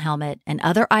motorcycle helmet and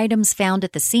other items found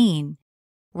at the scene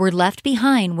were left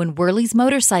behind when Worley's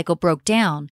motorcycle broke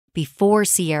down before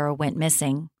Sierra went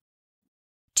missing.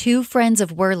 2 friends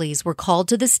of Worley's were called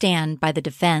to the stand by the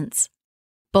defense.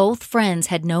 Both friends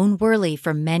had known Worley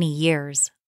for many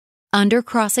years. Under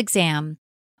cross-exam,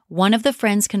 one of the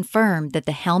friends confirmed that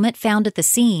the helmet found at the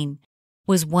scene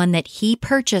was one that he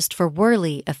purchased for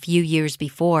Worley a few years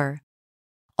before.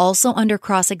 Also under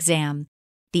cross-exam,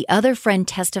 the other friend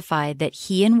testified that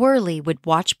he and Worley would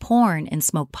watch porn and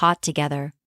smoke pot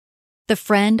together. The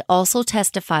friend also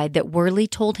testified that Worley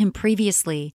told him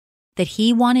previously that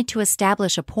he wanted to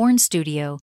establish a porn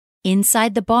studio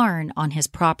inside the barn on his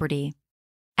property.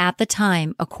 At the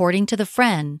time, according to the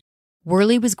friend,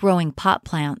 Worley was growing pot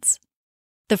plants.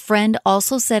 The friend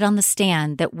also said on the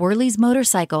stand that Worley's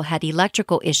motorcycle had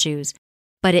electrical issues,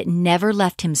 but it never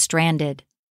left him stranded.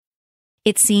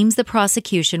 It seems the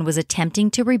prosecution was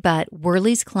attempting to rebut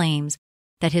Worley's claims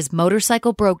that his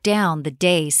motorcycle broke down the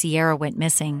day Sierra went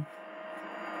missing.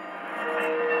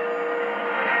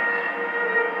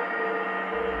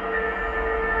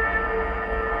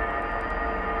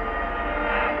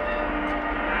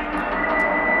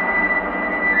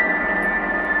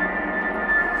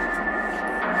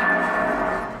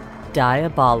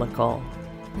 Diabolical.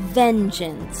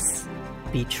 Vengeance.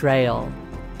 Betrayal.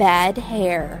 Bad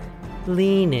hair.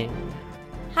 Leaning.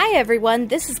 Hi everyone,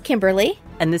 this is Kimberly.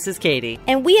 And this is Katie.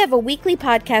 And we have a weekly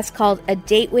podcast called A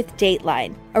Date with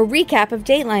Dateline, a recap of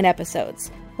Dateline episodes.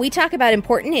 We talk about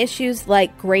important issues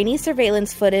like grainy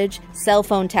surveillance footage, cell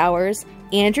phone towers,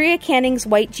 Andrea Canning's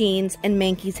white jeans, and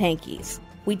Mankey's hankies.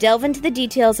 We delve into the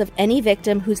details of any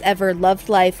victim who's ever loved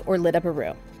life or lit up a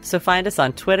room. So find us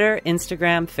on Twitter,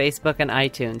 Instagram, Facebook, and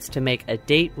iTunes to make A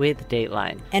Date with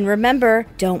Dateline. And remember,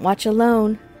 don't watch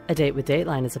alone. A Date with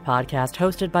Dateline is a podcast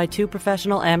hosted by 2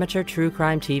 professional amateur true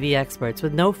crime TV experts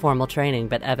with no formal training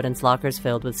but evidence lockers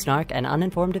filled with snark and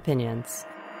uninformed opinions.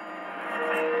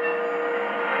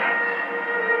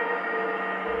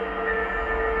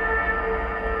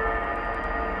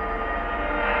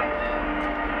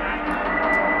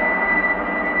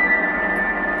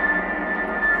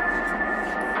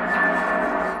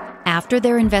 After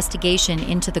their investigation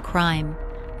into the crime,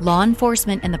 law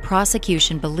enforcement and the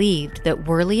prosecution believed that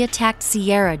Worley attacked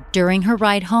Sierah during her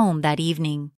ride home that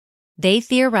evening. They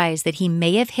theorized that he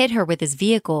may have hit her with his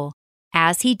vehicle,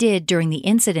 as he did during the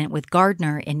incident with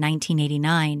Gardner in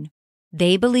 1989.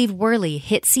 They believe Worley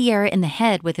hit Sierah in the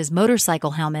head with his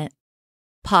motorcycle helmet,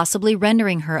 possibly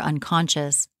rendering her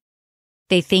unconscious.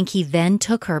 They think he then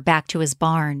took her back to his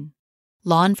barn.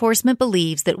 Law enforcement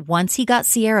believes that once he got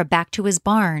Sierah back to his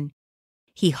barn,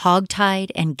 he hogtied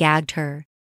and gagged her,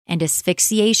 and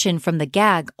asphyxiation from the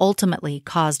gag ultimately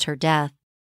caused her death,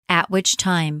 at which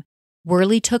time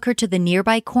Worley took her to the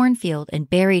nearby cornfield and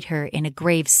buried her in a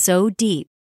grave so deep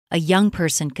a young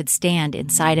person could stand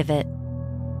inside of it.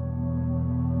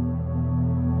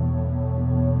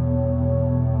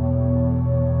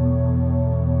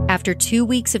 After 2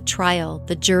 weeks of trial,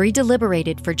 the jury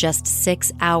deliberated for just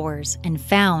 6 hours and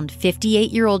found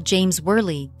 58-year-old James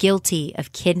Worley guilty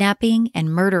of kidnapping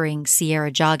and murdering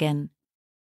Sierah Joughin.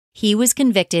 He was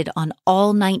convicted on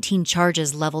all 19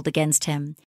 charges leveled against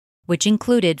him, which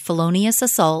included felonious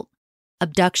assault,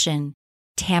 abduction,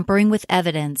 tampering with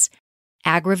evidence,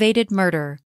 aggravated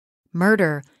murder,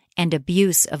 and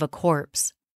abuse of a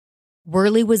corpse.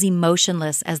 Worley was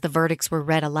emotionless as the verdicts were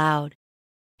read aloud.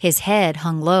 His head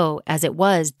hung low as it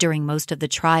was during most of the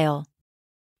trial.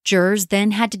 Jurors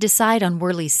then had to decide on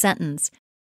Worley's sentence,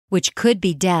 which could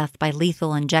be death by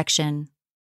lethal injection.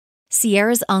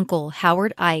 Sierra's uncle,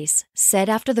 Howard Ice, said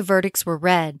after the verdicts were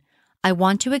read, "I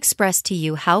want to express to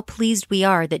you how pleased we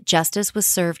are that justice was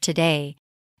served today,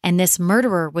 and this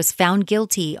murderer was found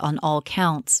guilty on all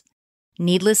counts.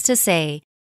 Needless to say,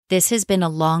 this has been a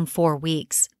long 4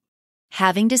 weeks.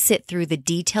 Having to sit through the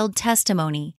detailed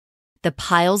testimony, the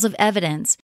piles of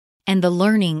evidence, and the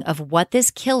learning of what this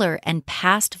killer and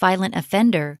past violent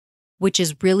offender, which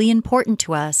is really important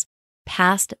to us,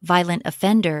 past violent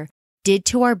offender, did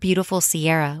to our beautiful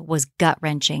Sierra was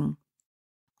gut-wrenching."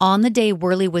 On the day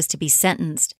Worley was to be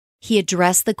sentenced, he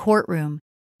addressed the courtroom,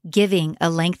 giving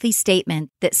a lengthy statement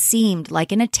that seemed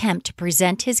like an attempt to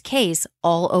present his case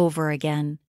all over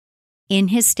again. In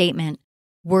his statement,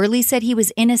 Worley said he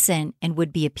was innocent and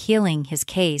would be appealing his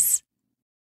case.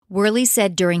 Worley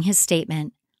said during his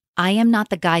statement, "I am not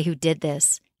the guy who did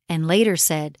this," and later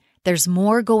said, "There's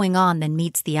more going on than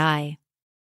meets the eye."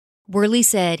 Worley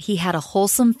said he had a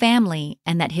wholesome family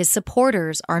and that his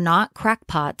supporters are not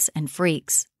crackpots and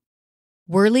freaks.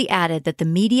 Worley added that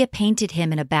the media painted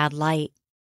him in a bad light.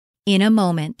 In a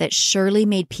moment that surely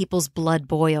made people's blood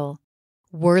boil,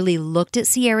 Worley looked at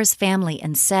Sierra's family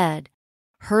and said,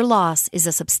 "Her loss is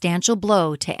a substantial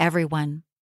blow to everyone."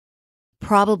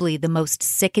 Probably the most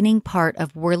sickening part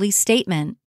of Worley's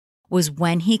statement was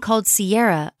when he called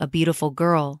Sierra a beautiful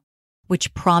girl,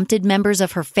 which prompted members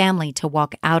of her family to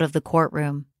walk out of the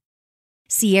courtroom.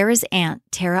 Sierra's aunt,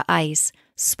 Tara Ice,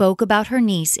 spoke about her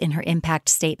niece in her impact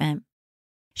statement.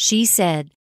 She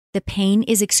said, "The pain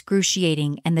is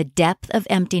excruciating and the depth of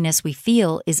emptiness we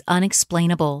feel is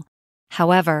unexplainable.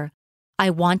 However, I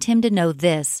want him to know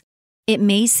this. It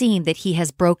may seem that he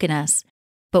has broken us,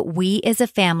 but we as a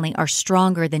family are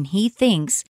stronger than he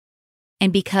thinks,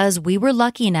 and because we were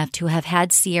lucky enough to have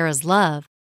had Sierra's love,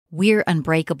 we're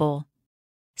unbreakable."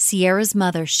 Sierra's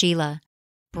mother, Sheila,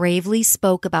 bravely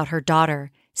spoke about her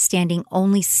daughter, standing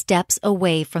only steps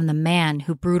away from the man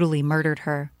who brutally murdered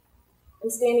her. "I'm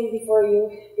standing before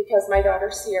you because my daughter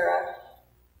Sierra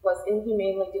was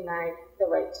inhumanely denied the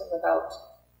right to live out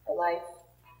her life.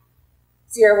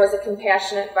 Sierra was a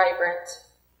compassionate, vibrant,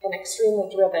 and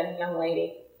extremely driven young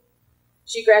lady.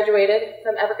 She graduated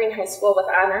from Evergreen High School with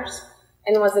honors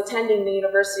and was attending the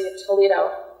University of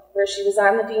Toledo, where she was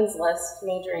on the dean's list,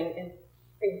 majoring in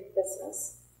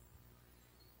business.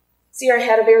 Sierra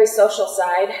had a very social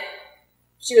side.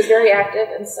 She was very active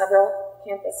in several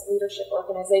campus leadership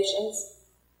organizations.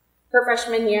 Her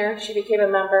freshman year, she became a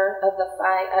member of the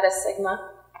Phi Eta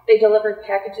Sigma. They delivered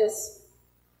packages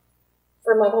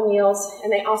for mobile meals,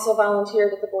 and they also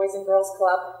volunteered at the Boys and Girls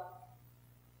Club.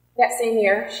 That same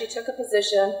year, she took a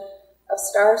position of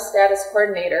Star Status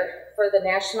Coordinator for the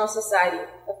National Society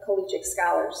of Collegiate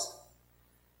Scholars.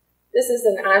 This is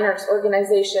an honors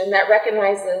organization that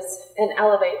recognizes and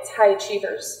elevates high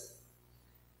achievers.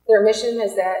 Their mission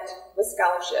is that with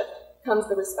scholarship comes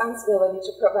the responsibility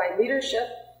to provide leadership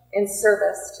and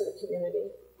service to the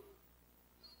community.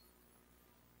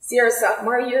 Sierra's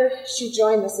sophomore year, she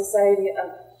joined the Society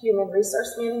of Human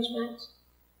Resource Management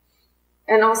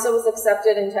and also was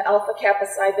accepted into Alpha Kappa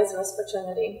Psi Business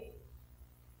Fraternity.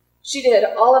 She did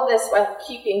all of this while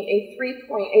keeping a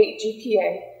 3.8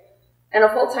 GPA and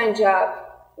a full-time job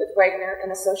with Wagner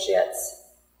and Associates.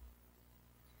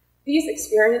 These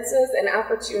experiences and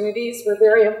opportunities were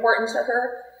very important to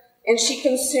her, and she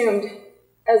consumed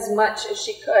as much as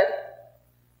she could.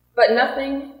 But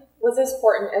nothing was as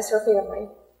important as her family.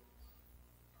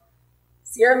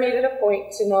 Sierra made it a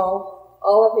point to know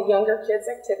all of the younger kids'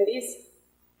 activities,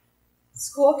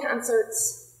 school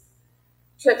concerts,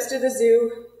 trips to the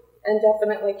zoo, and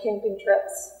definitely camping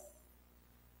trips.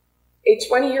 A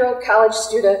 20-year-old college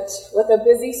student with a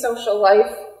busy social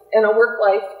life and a work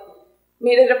life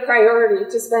made it a priority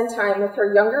to spend time with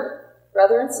her younger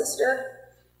brother and sister,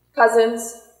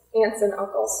 cousins, aunts, and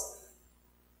uncles.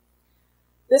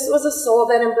 This was a soul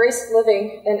that embraced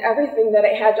living and everything that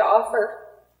it had to offer.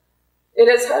 It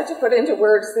is hard to put into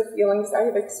words the feelings I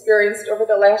have experienced over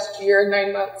the last year and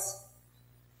 9 months.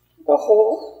 The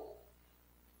hole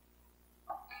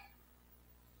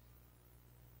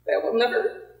that will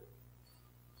never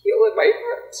heal in my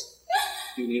heart.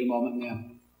 Do you need a moment,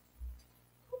 ma'am?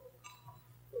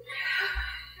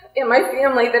 And my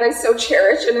family that I so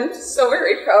cherish and am so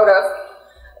very proud of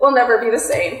will never be the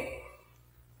same.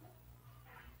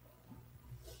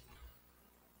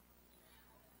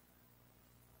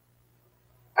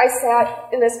 I sat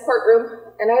in this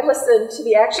courtroom and I listened to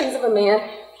the actions of a man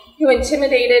who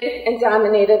intimidated and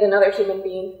dominated another human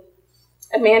being.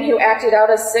 A man who acted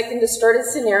out a sick and distorted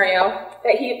scenario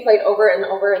that he had played over and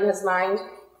over in his mind.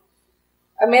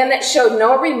 A man that showed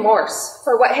no remorse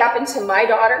for what happened to my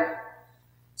daughter,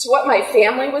 to what my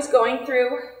family was going through,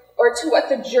 or to what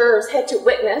the jurors had to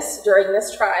witness during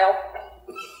this trial.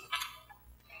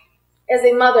 As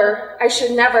a mother, I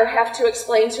should never have to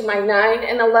explain to my 9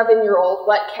 and 11-year-old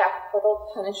what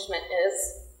capital punishment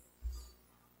is.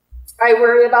 I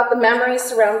worry about the memories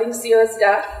surrounding Sierra's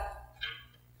death.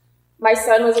 My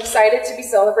son was excited to be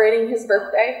celebrating his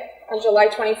birthday on July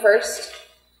 21st,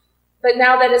 but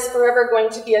now that is forever going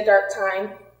to be a dark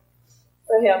time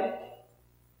for him.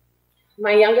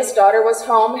 My youngest daughter was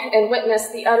home and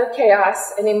witnessed the utter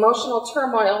chaos and emotional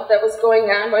turmoil that was going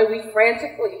on while we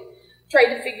frantically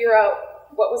tried to figure out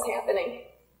what was happening.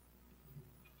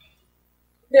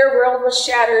 Their world was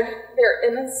shattered, their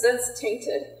innocence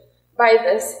tainted by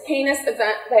this heinous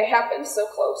event that happened so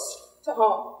close to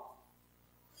home.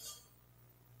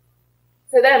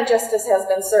 For them, justice has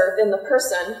been served, and the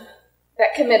person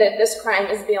that committed this crime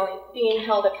is being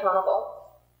held accountable.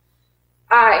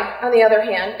 I, on the other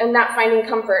hand, am not finding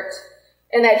comfort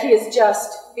in that he is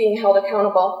just being held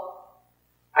accountable.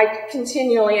 I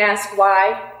continually ask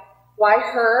why. Why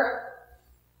her?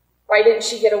 Why didn't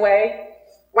she get away?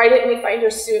 Why didn't we find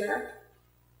her sooner?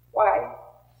 Why?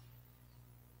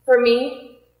 For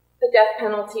me, the death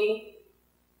penalty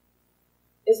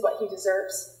is what he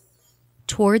deserves.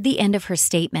 Toward the end of her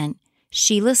statement,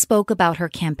 Sheila spoke about her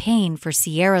campaign for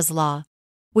Sierra's Law,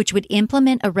 which would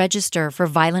implement a register for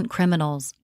violent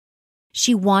criminals.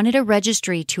 She wanted a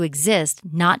registry to exist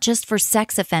not just for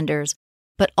sex offenders,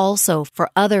 but also for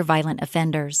other violent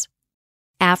offenders.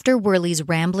 After Worley's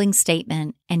rambling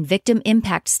statement and victim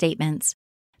impact statements,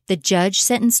 the judge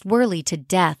sentenced Worley to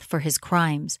death for his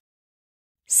crimes,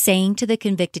 saying to the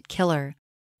convicted killer,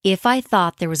 "If I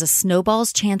thought there was a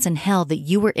snowball's chance in hell that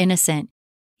you were innocent,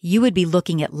 you would be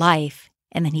looking at life,"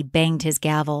 and then he banged his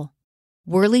gavel.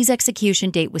 Worley's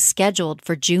execution date was scheduled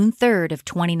for June 3rd of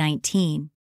 2019.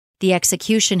 The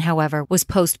execution, however, was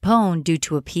postponed due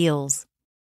to appeals.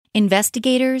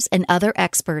 Investigators and other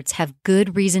experts have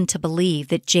good reason to believe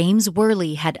that James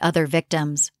Worley had other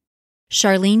victims.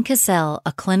 Charlene Cassell,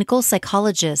 a clinical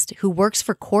psychologist who works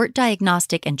for Court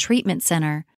Diagnostic and Treatment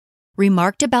Center,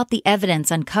 remarked about the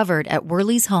evidence uncovered at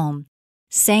Worley's home,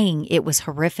 saying it was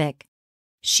horrific.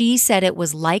 She said it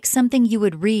was like something you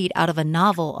would read out of a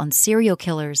novel on serial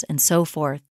killers and so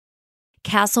forth.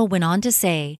 Cassell went on to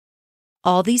say,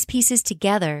 "All these pieces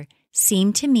together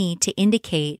seem to me to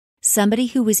indicate somebody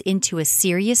who was into a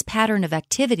serious pattern of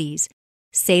activities,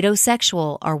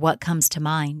 sadosexual are what comes to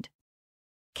mind."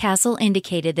 Cassell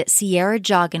indicated that Sierra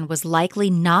Joughin was likely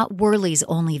not Worley's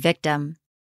only victim.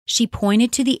 She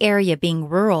pointed to the area being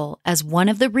rural as one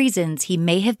of the reasons he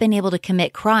may have been able to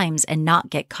commit crimes and not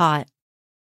get caught.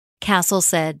 Cassell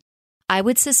said, "I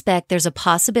would suspect there's a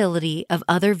possibility of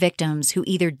other victims who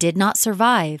either did not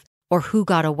survive or who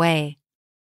got away."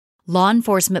 Law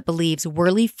enforcement believes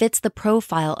Worley fits the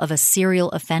profile of a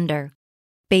serial offender,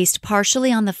 based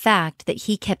partially on the fact that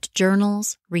he kept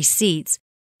journals, receipts,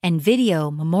 and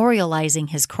video memorializing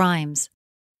his crimes.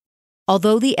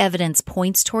 Although the evidence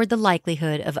points toward the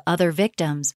likelihood of other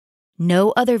victims,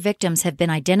 no other victims have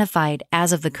been identified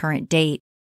as of the current date.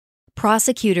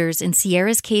 Prosecutors in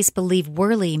Sierra's case believe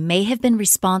Worley may have been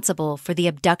responsible for the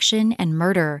abduction and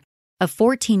murder of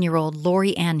 14-year-old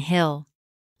Lori Ann Hill.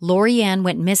 Lori Ann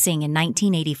went missing in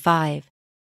 1985.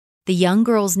 The young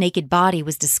girl's naked body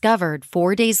was discovered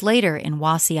 4 days later in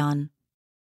Wauseon.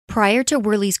 Prior to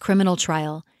Worley's criminal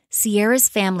trial, Sierra's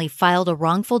family filed a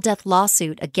wrongful death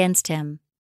lawsuit against him.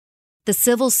 The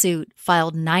civil suit,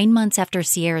 filed 9 months after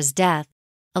Sierra's death,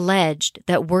 alleged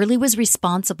that Worley was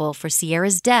responsible for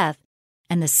Sierra's death,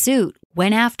 and the suit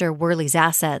went after Worley's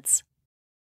assets.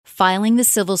 Filing the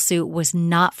civil suit was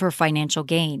not for financial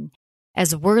gain,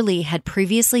 as Worley had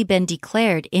previously been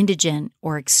declared indigent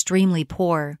or extremely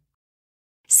poor.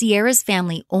 Sierra's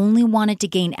family only wanted to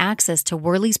gain access to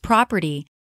Worley's property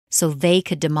so they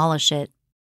could demolish it.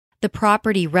 The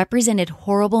property represented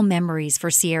horrible memories for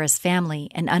Sierra's family,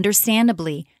 and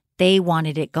understandably, they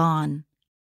wanted it gone.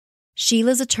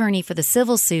 Sheila's attorney for the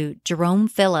civil suit, Jerome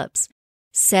Phillips,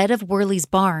 said of Worley's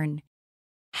barn,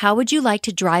 "How would you like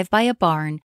to drive by a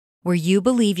barn where you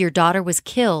believe your daughter was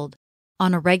killed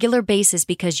on a regular basis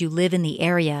because you live in the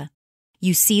area?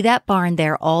 You see that barn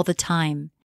there all the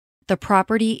time. The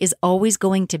property is always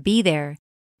going to be there,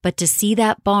 but to see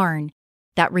that barn,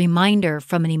 that reminder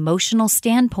from an emotional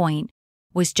standpoint,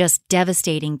 was just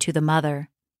devastating to the mother."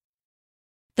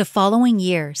 The following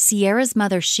year, Sierra's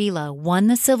mother Sheila won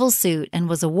the civil suit and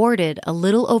was awarded a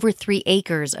little over 3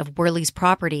 acres of Worley's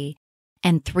property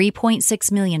and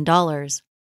 $3.6 million.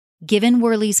 Given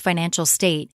Worley's financial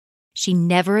state, she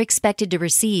never expected to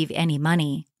receive any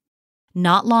money.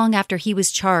 Not long after he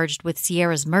was charged with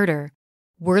Sierra's murder,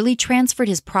 Worley transferred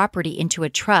his property into a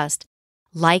trust,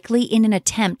 likely in an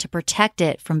attempt to protect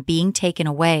it from being taken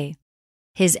away.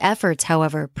 His efforts,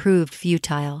 however, proved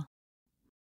futile.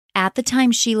 At the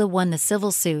time Sheila won the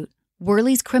civil suit,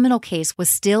 Worley's criminal case was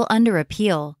still under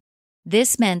appeal.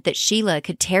 This meant that Sheila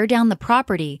could tear down the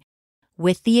property,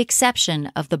 with the exception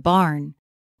of the barn,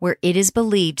 where it is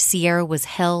believed Sierra was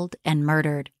held and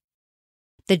murdered.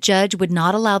 The judge would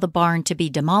not allow the barn to be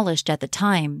demolished at the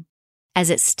time, as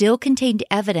it still contained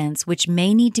evidence which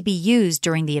may need to be used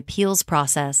during the appeals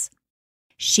process.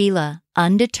 Sheila,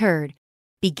 undeterred,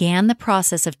 began the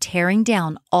process of tearing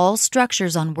down all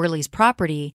structures on Worley's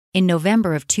property in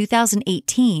November of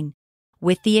 2018,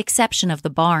 with the exception of the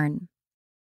barn.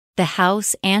 The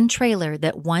house and trailer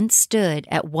that once stood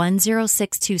at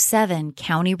 10627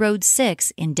 County Road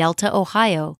 6 in Delta,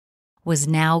 Ohio, was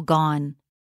now gone.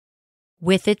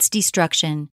 With its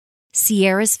destruction,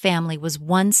 Sierra's family was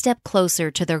one step closer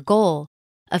to their goal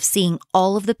of seeing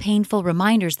all of the painful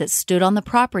reminders that stood on the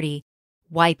property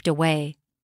wiped away.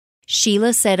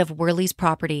 Sheila said of Worley's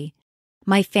property,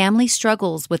 "My family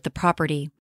struggles with the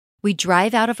property. We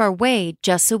drive out of our way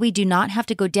just so we do not have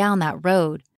to go down that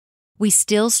road. We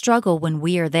still struggle when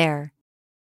we are there.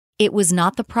 It was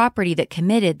not the property that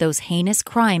committed those heinous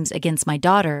crimes against my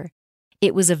daughter.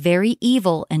 It was a very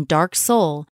evil and dark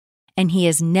soul, and he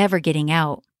is never getting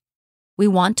out. We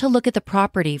want to look at the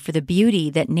property for the beauty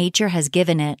that nature has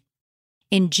given it."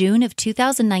 In June of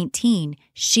 2019,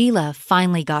 Sheila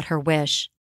finally got her wish.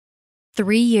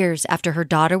 3 years after her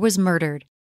daughter was murdered,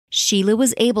 Sheila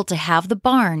was able to have the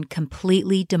barn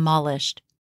completely demolished.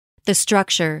 The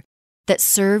structure that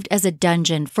served as a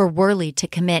dungeon for Worley to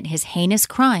commit his heinous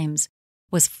crimes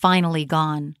was finally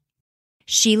gone.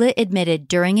 Sheila admitted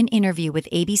during an interview with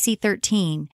ABC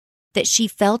 13 that she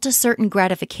felt a certain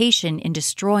gratification in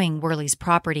destroying Worley's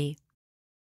property.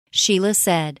 Sheila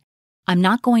said, "I'm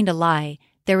not going to lie,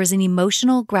 there was an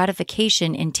emotional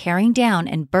gratification in tearing down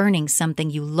and burning something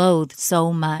you loathe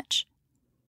so much."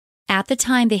 At the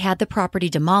time they had the property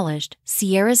demolished,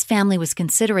 Sierra's family was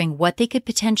considering what they could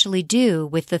potentially do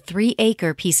with the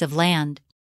 3-acre piece of land.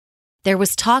 There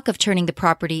was talk of turning the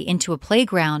property into a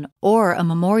playground or a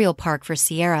memorial park for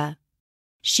Sierra.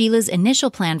 Sheila's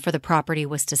initial plan for the property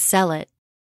was to sell it,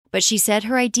 but she said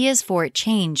her ideas for it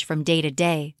changed from day to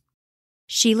day.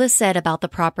 Sheila said about the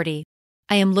property,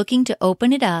 "I am looking to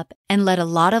open it up and let a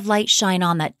lot of light shine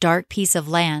on that dark piece of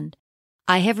land.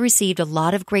 I have received a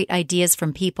lot of great ideas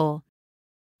from people.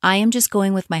 I am just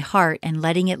going with my heart and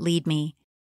letting it lead me.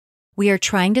 We are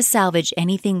trying to salvage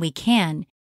anything we can,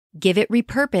 give it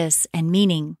repurpose and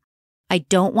meaning. I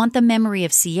don't want the memory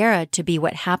of Sierra to be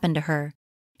what happened to her.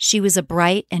 She was a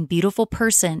bright and beautiful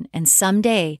person, and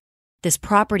someday this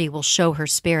property will show her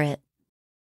spirit."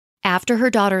 After her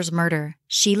daughter's murder,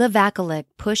 Sheila Vakulik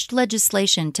pushed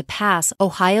legislation to pass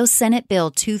Ohio Senate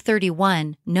Bill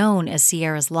 231, known as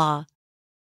Sierra's Law.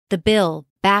 The bill,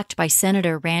 backed by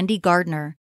Senator Randy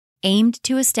Gardner, aimed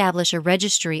to establish a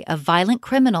registry of violent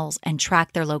criminals and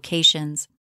track their locations.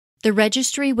 The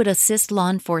registry would assist law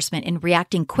enforcement in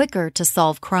reacting quicker to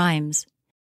solve crimes.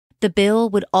 The bill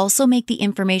would also make the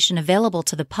information available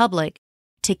to the public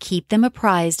to keep them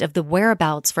apprised of the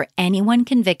whereabouts for anyone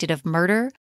convicted of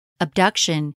murder,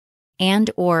 abduction,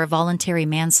 and/or voluntary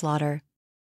manslaughter.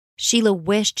 Sheila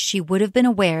wished she would have been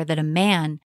aware that a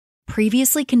man,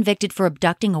 previously convicted for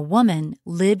abducting a woman,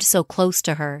 lived so close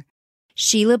to her.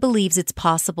 Sheila believes it's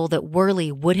possible that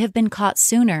Worley would have been caught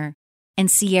sooner,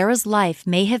 and Sierra's life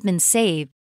may have been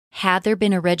saved had there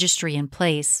been a registry in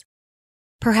place.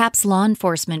 Perhaps law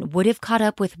enforcement would have caught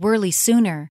up with Worley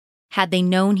sooner had they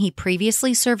known he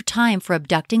previously served time for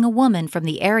abducting a woman from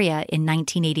the area in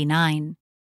 1989.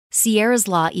 Sierra's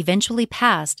law eventually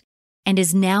passed and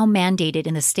is now mandated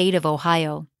in the state of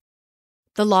Ohio.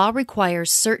 The law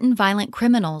requires certain violent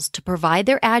criminals to provide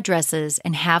their addresses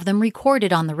and have them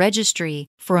recorded on the registry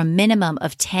for a minimum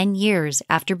of 10 years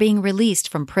after being released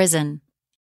from prison.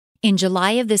 In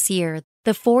July of this year,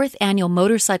 the 4th annual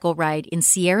motorcycle ride in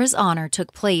Sierra's honor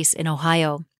took place in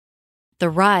Ohio. The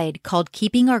ride, called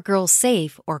Keeping Our Girls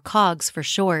Safe, or COGS for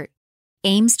short,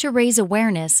 aims to raise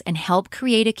awareness and help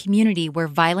create a community where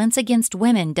violence against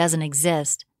women doesn't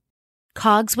exist.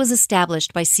 COGS was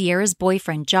established by Sierra's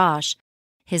boyfriend Josh,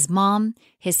 his mom,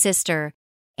 his sister,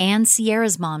 and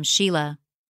Sierra's mom Sheila.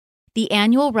 The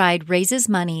annual ride raises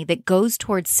money that goes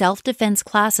towards self-defense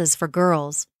classes for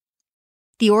girls.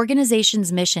 The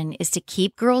organization's mission is to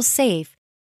keep girls safe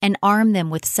and arm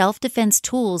them with self-defense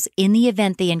tools in the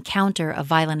event they encounter a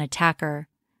violent attacker.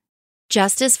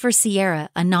 Justice for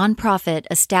Sierra, a nonprofit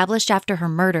established after her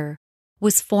murder,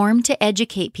 was formed to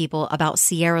educate people about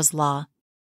Sierra's law.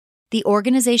 The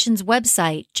organization's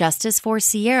website,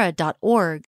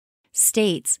 justiceforsierra.org,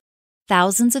 states,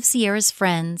 "Thousands of Sierra's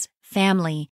friends,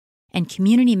 family, and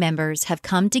community members have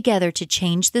come together to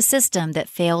change the system that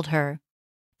failed her."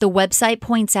 The website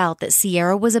points out that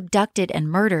Sierra was abducted and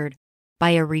murdered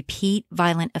by a repeat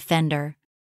violent offender,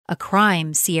 a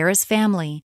crime Sierra's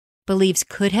family believes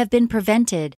could have been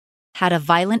prevented had a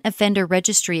violent offender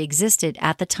registry existed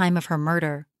at the time of her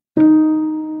murder.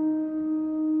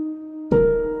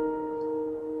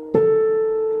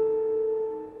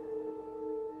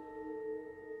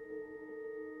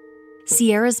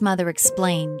 Sierra's mother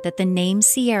explained that the name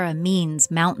Sierra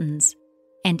means mountains,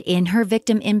 and in her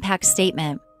victim impact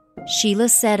statement, Sheila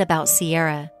said about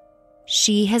Sierra,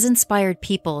 "She has inspired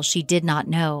people she did not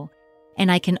know,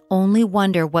 and I can only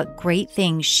wonder what great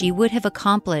things she would have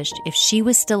accomplished if she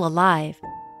was still alive,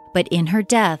 but in her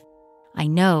death, I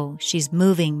know she's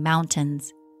moving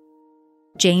mountains."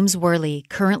 James Worley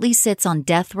currently sits on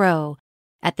death row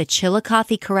at the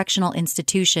Chillicothe Correctional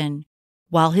Institution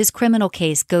while his criminal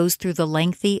case goes through the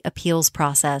lengthy appeals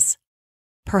process.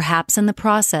 Perhaps in the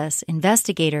process,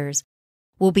 investigators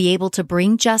will be able to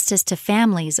bring justice to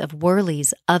families of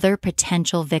Worley's other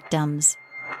potential victims.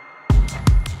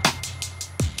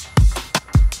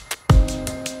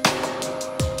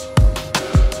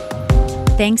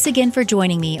 Thanks again for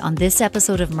joining me on this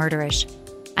episode of Murderish.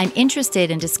 I'm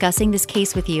interested in discussing this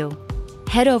case with you.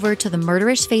 Head over to the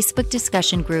Murderish Facebook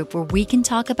discussion group where we can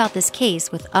talk about this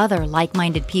case with other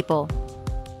like-minded people.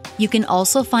 You can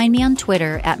also find me on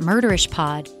Twitter at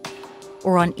MurderishPod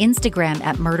or on Instagram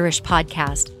at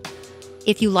MurderishPodcast.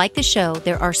 If you like the show,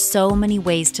 there are so many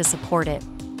ways to support it.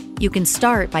 You can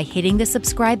start by hitting the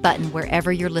subscribe button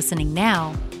wherever you're listening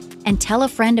now and tell a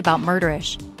friend about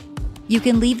Murderish. You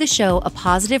can leave the show a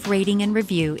positive rating and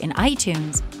review in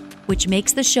iTunes, which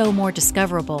makes the show more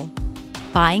discoverable.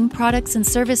 Buying products and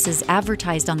services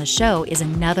advertised on the show is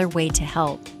another way to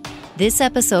help. This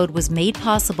episode was made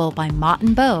possible by Mott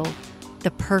 & Bow,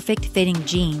 the perfect fitting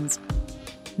jeans.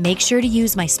 Make sure to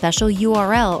use my special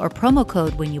URL or promo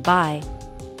code when you buy.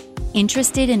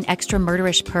 Interested in extra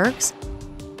Murderish perks?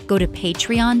 Go to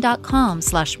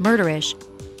patreon.com/murderish,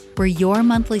 where your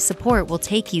monthly support will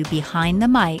take you behind the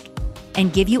mic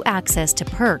and give you access to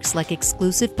perks like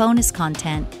exclusive bonus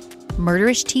content,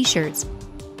 Murderish t-shirts,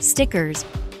 stickers,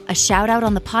 a shout out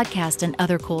on the podcast, and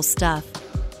other cool stuff.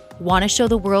 Want to show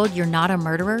the world you're not a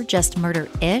murderer, just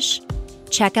murder-ish?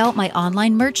 Check out my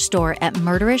online merch store at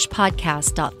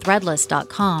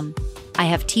murderishpodcast.threadless.com. I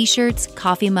have t-shirts,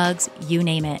 coffee mugs, you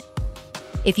name it.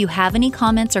 If you have any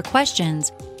comments or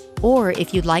questions, or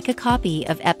if you'd like a copy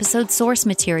of episode source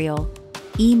material,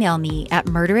 email me at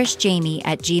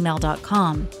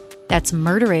murderishjamie@gmail.com. That's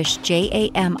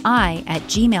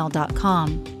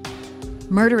murderishjami@gmail.com.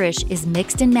 Murderish is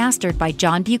mixed and mastered by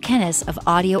John Buchanan of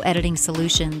Audio Editing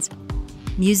Solutions.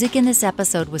 Music in this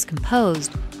episode was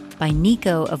composed by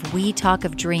Nico of We Talk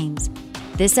of Dreams.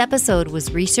 This episode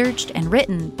was researched and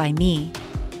written by me.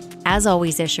 As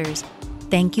always, Ishers,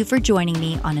 thank you for joining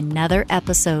me on another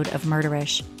episode of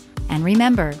Murderish. And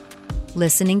remember,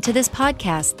 listening to this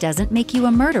podcast doesn't make you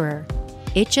a murderer.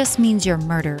 It just means you're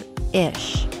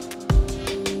murder-ish.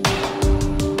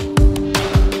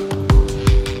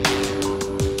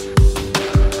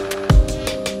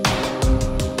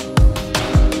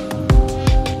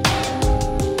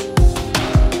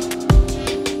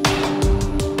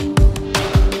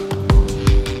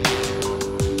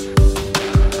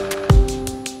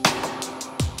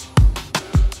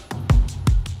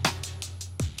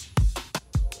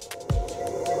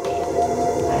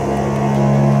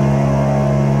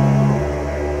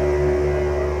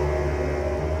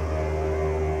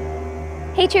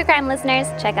 true crime listeners,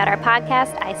 check out our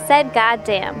podcast, I Said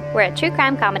Goddamn. We're a true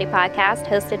crime comedy podcast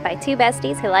hosted by two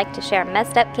besties who like to share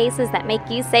messed up cases that make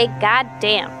you say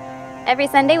goddamn. Every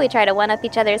Sunday, we try to one-up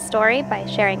each other's story by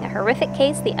sharing a horrific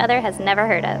case the other has never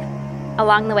heard of.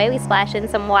 Along the way, we splash in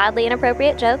some wildly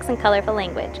inappropriate jokes and colorful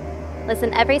language.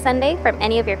 Listen every Sunday from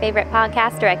any of your favorite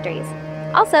podcast directories.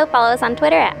 Also, follow us on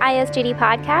Twitter at ISGD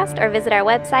Podcast or visit our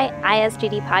website,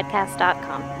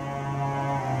 isgdpodcast.com.